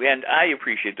 and I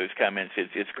appreciate those comments.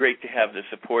 It's great to have the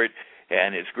support,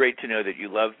 and it's great to know that you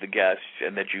love the guests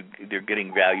and that they're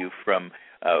getting value from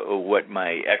what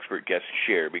my expert guests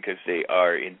share, because they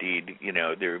are indeed,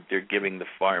 they're giving the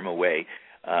farm away.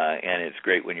 And it's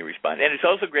great when you respond. And it's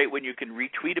also great when you can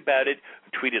retweet about it,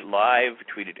 tweet it live,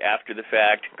 tweet it after the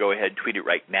fact. Go ahead, tweet it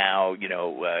right now,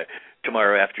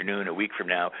 tomorrow afternoon, a week from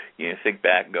now. Think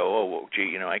back and go, oh, well,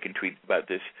 gee, I can tweet about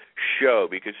this show,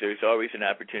 because there's always an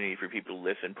opportunity for people to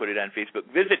listen. Put it on Facebook.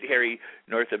 Visit Harry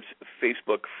Northup's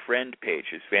Facebook friend page,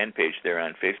 his fan page there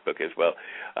on Facebook as well.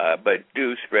 But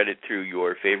do spread it through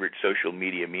your favorite social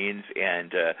media means,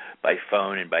 and by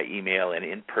phone and by email and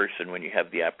in person when you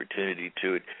have the opportunity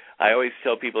to. I always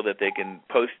tell people that they can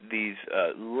post these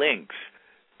links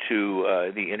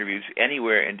to the interviews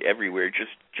anywhere and everywhere.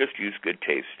 Just use good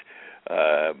taste.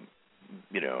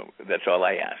 That's all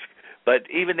I ask. But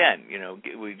even then,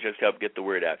 we just help get the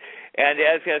word out. And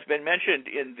as has been mentioned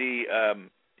in the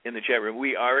chat room,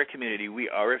 we are a community, we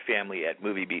are a family at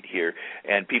Movie Beat here,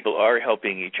 and people are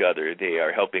helping each other. They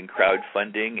are helping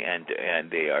crowdfunding, and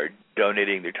they are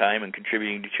donating their time and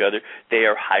contributing to each other. They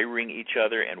are hiring each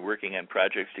other and working on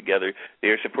projects together. They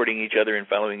are supporting each other and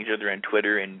following each other on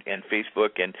Twitter and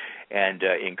Facebook and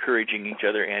encouraging each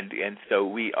other. And so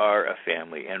we are a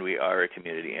family and we are a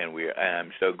community, and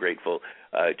I'm so grateful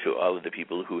to all of the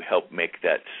people who help make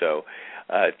that so.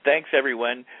 Thanks,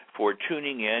 everyone, for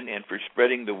tuning in and for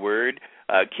spreading the word.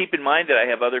 Keep in mind that I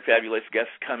have other fabulous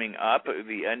guests coming up. At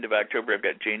the end of October, I've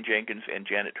got Jane Jenkins and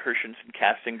Janet Hershenson,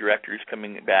 casting directors,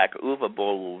 coming back. Uwe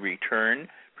Boll will return.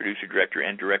 Producer, director,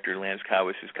 and director Lance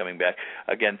Kowis is coming back.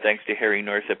 Again, thanks to Harry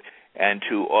Northup and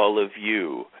to all of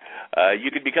you.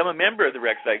 You can become a member of the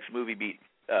Rex Sikes Movie Beat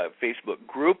Facebook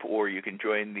group, or you can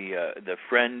join the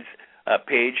Friends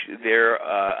page there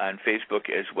on Facebook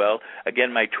as well.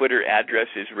 Again, my Twitter address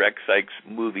is Rex Sikes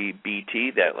Movie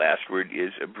BT. That last word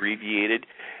is abbreviated.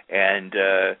 And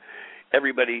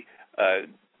everybody,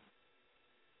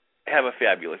 have a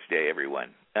fabulous day,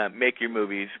 everyone. Make your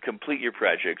movies, complete your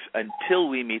projects. Until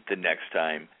we meet the next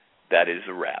time, that is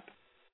a wrap.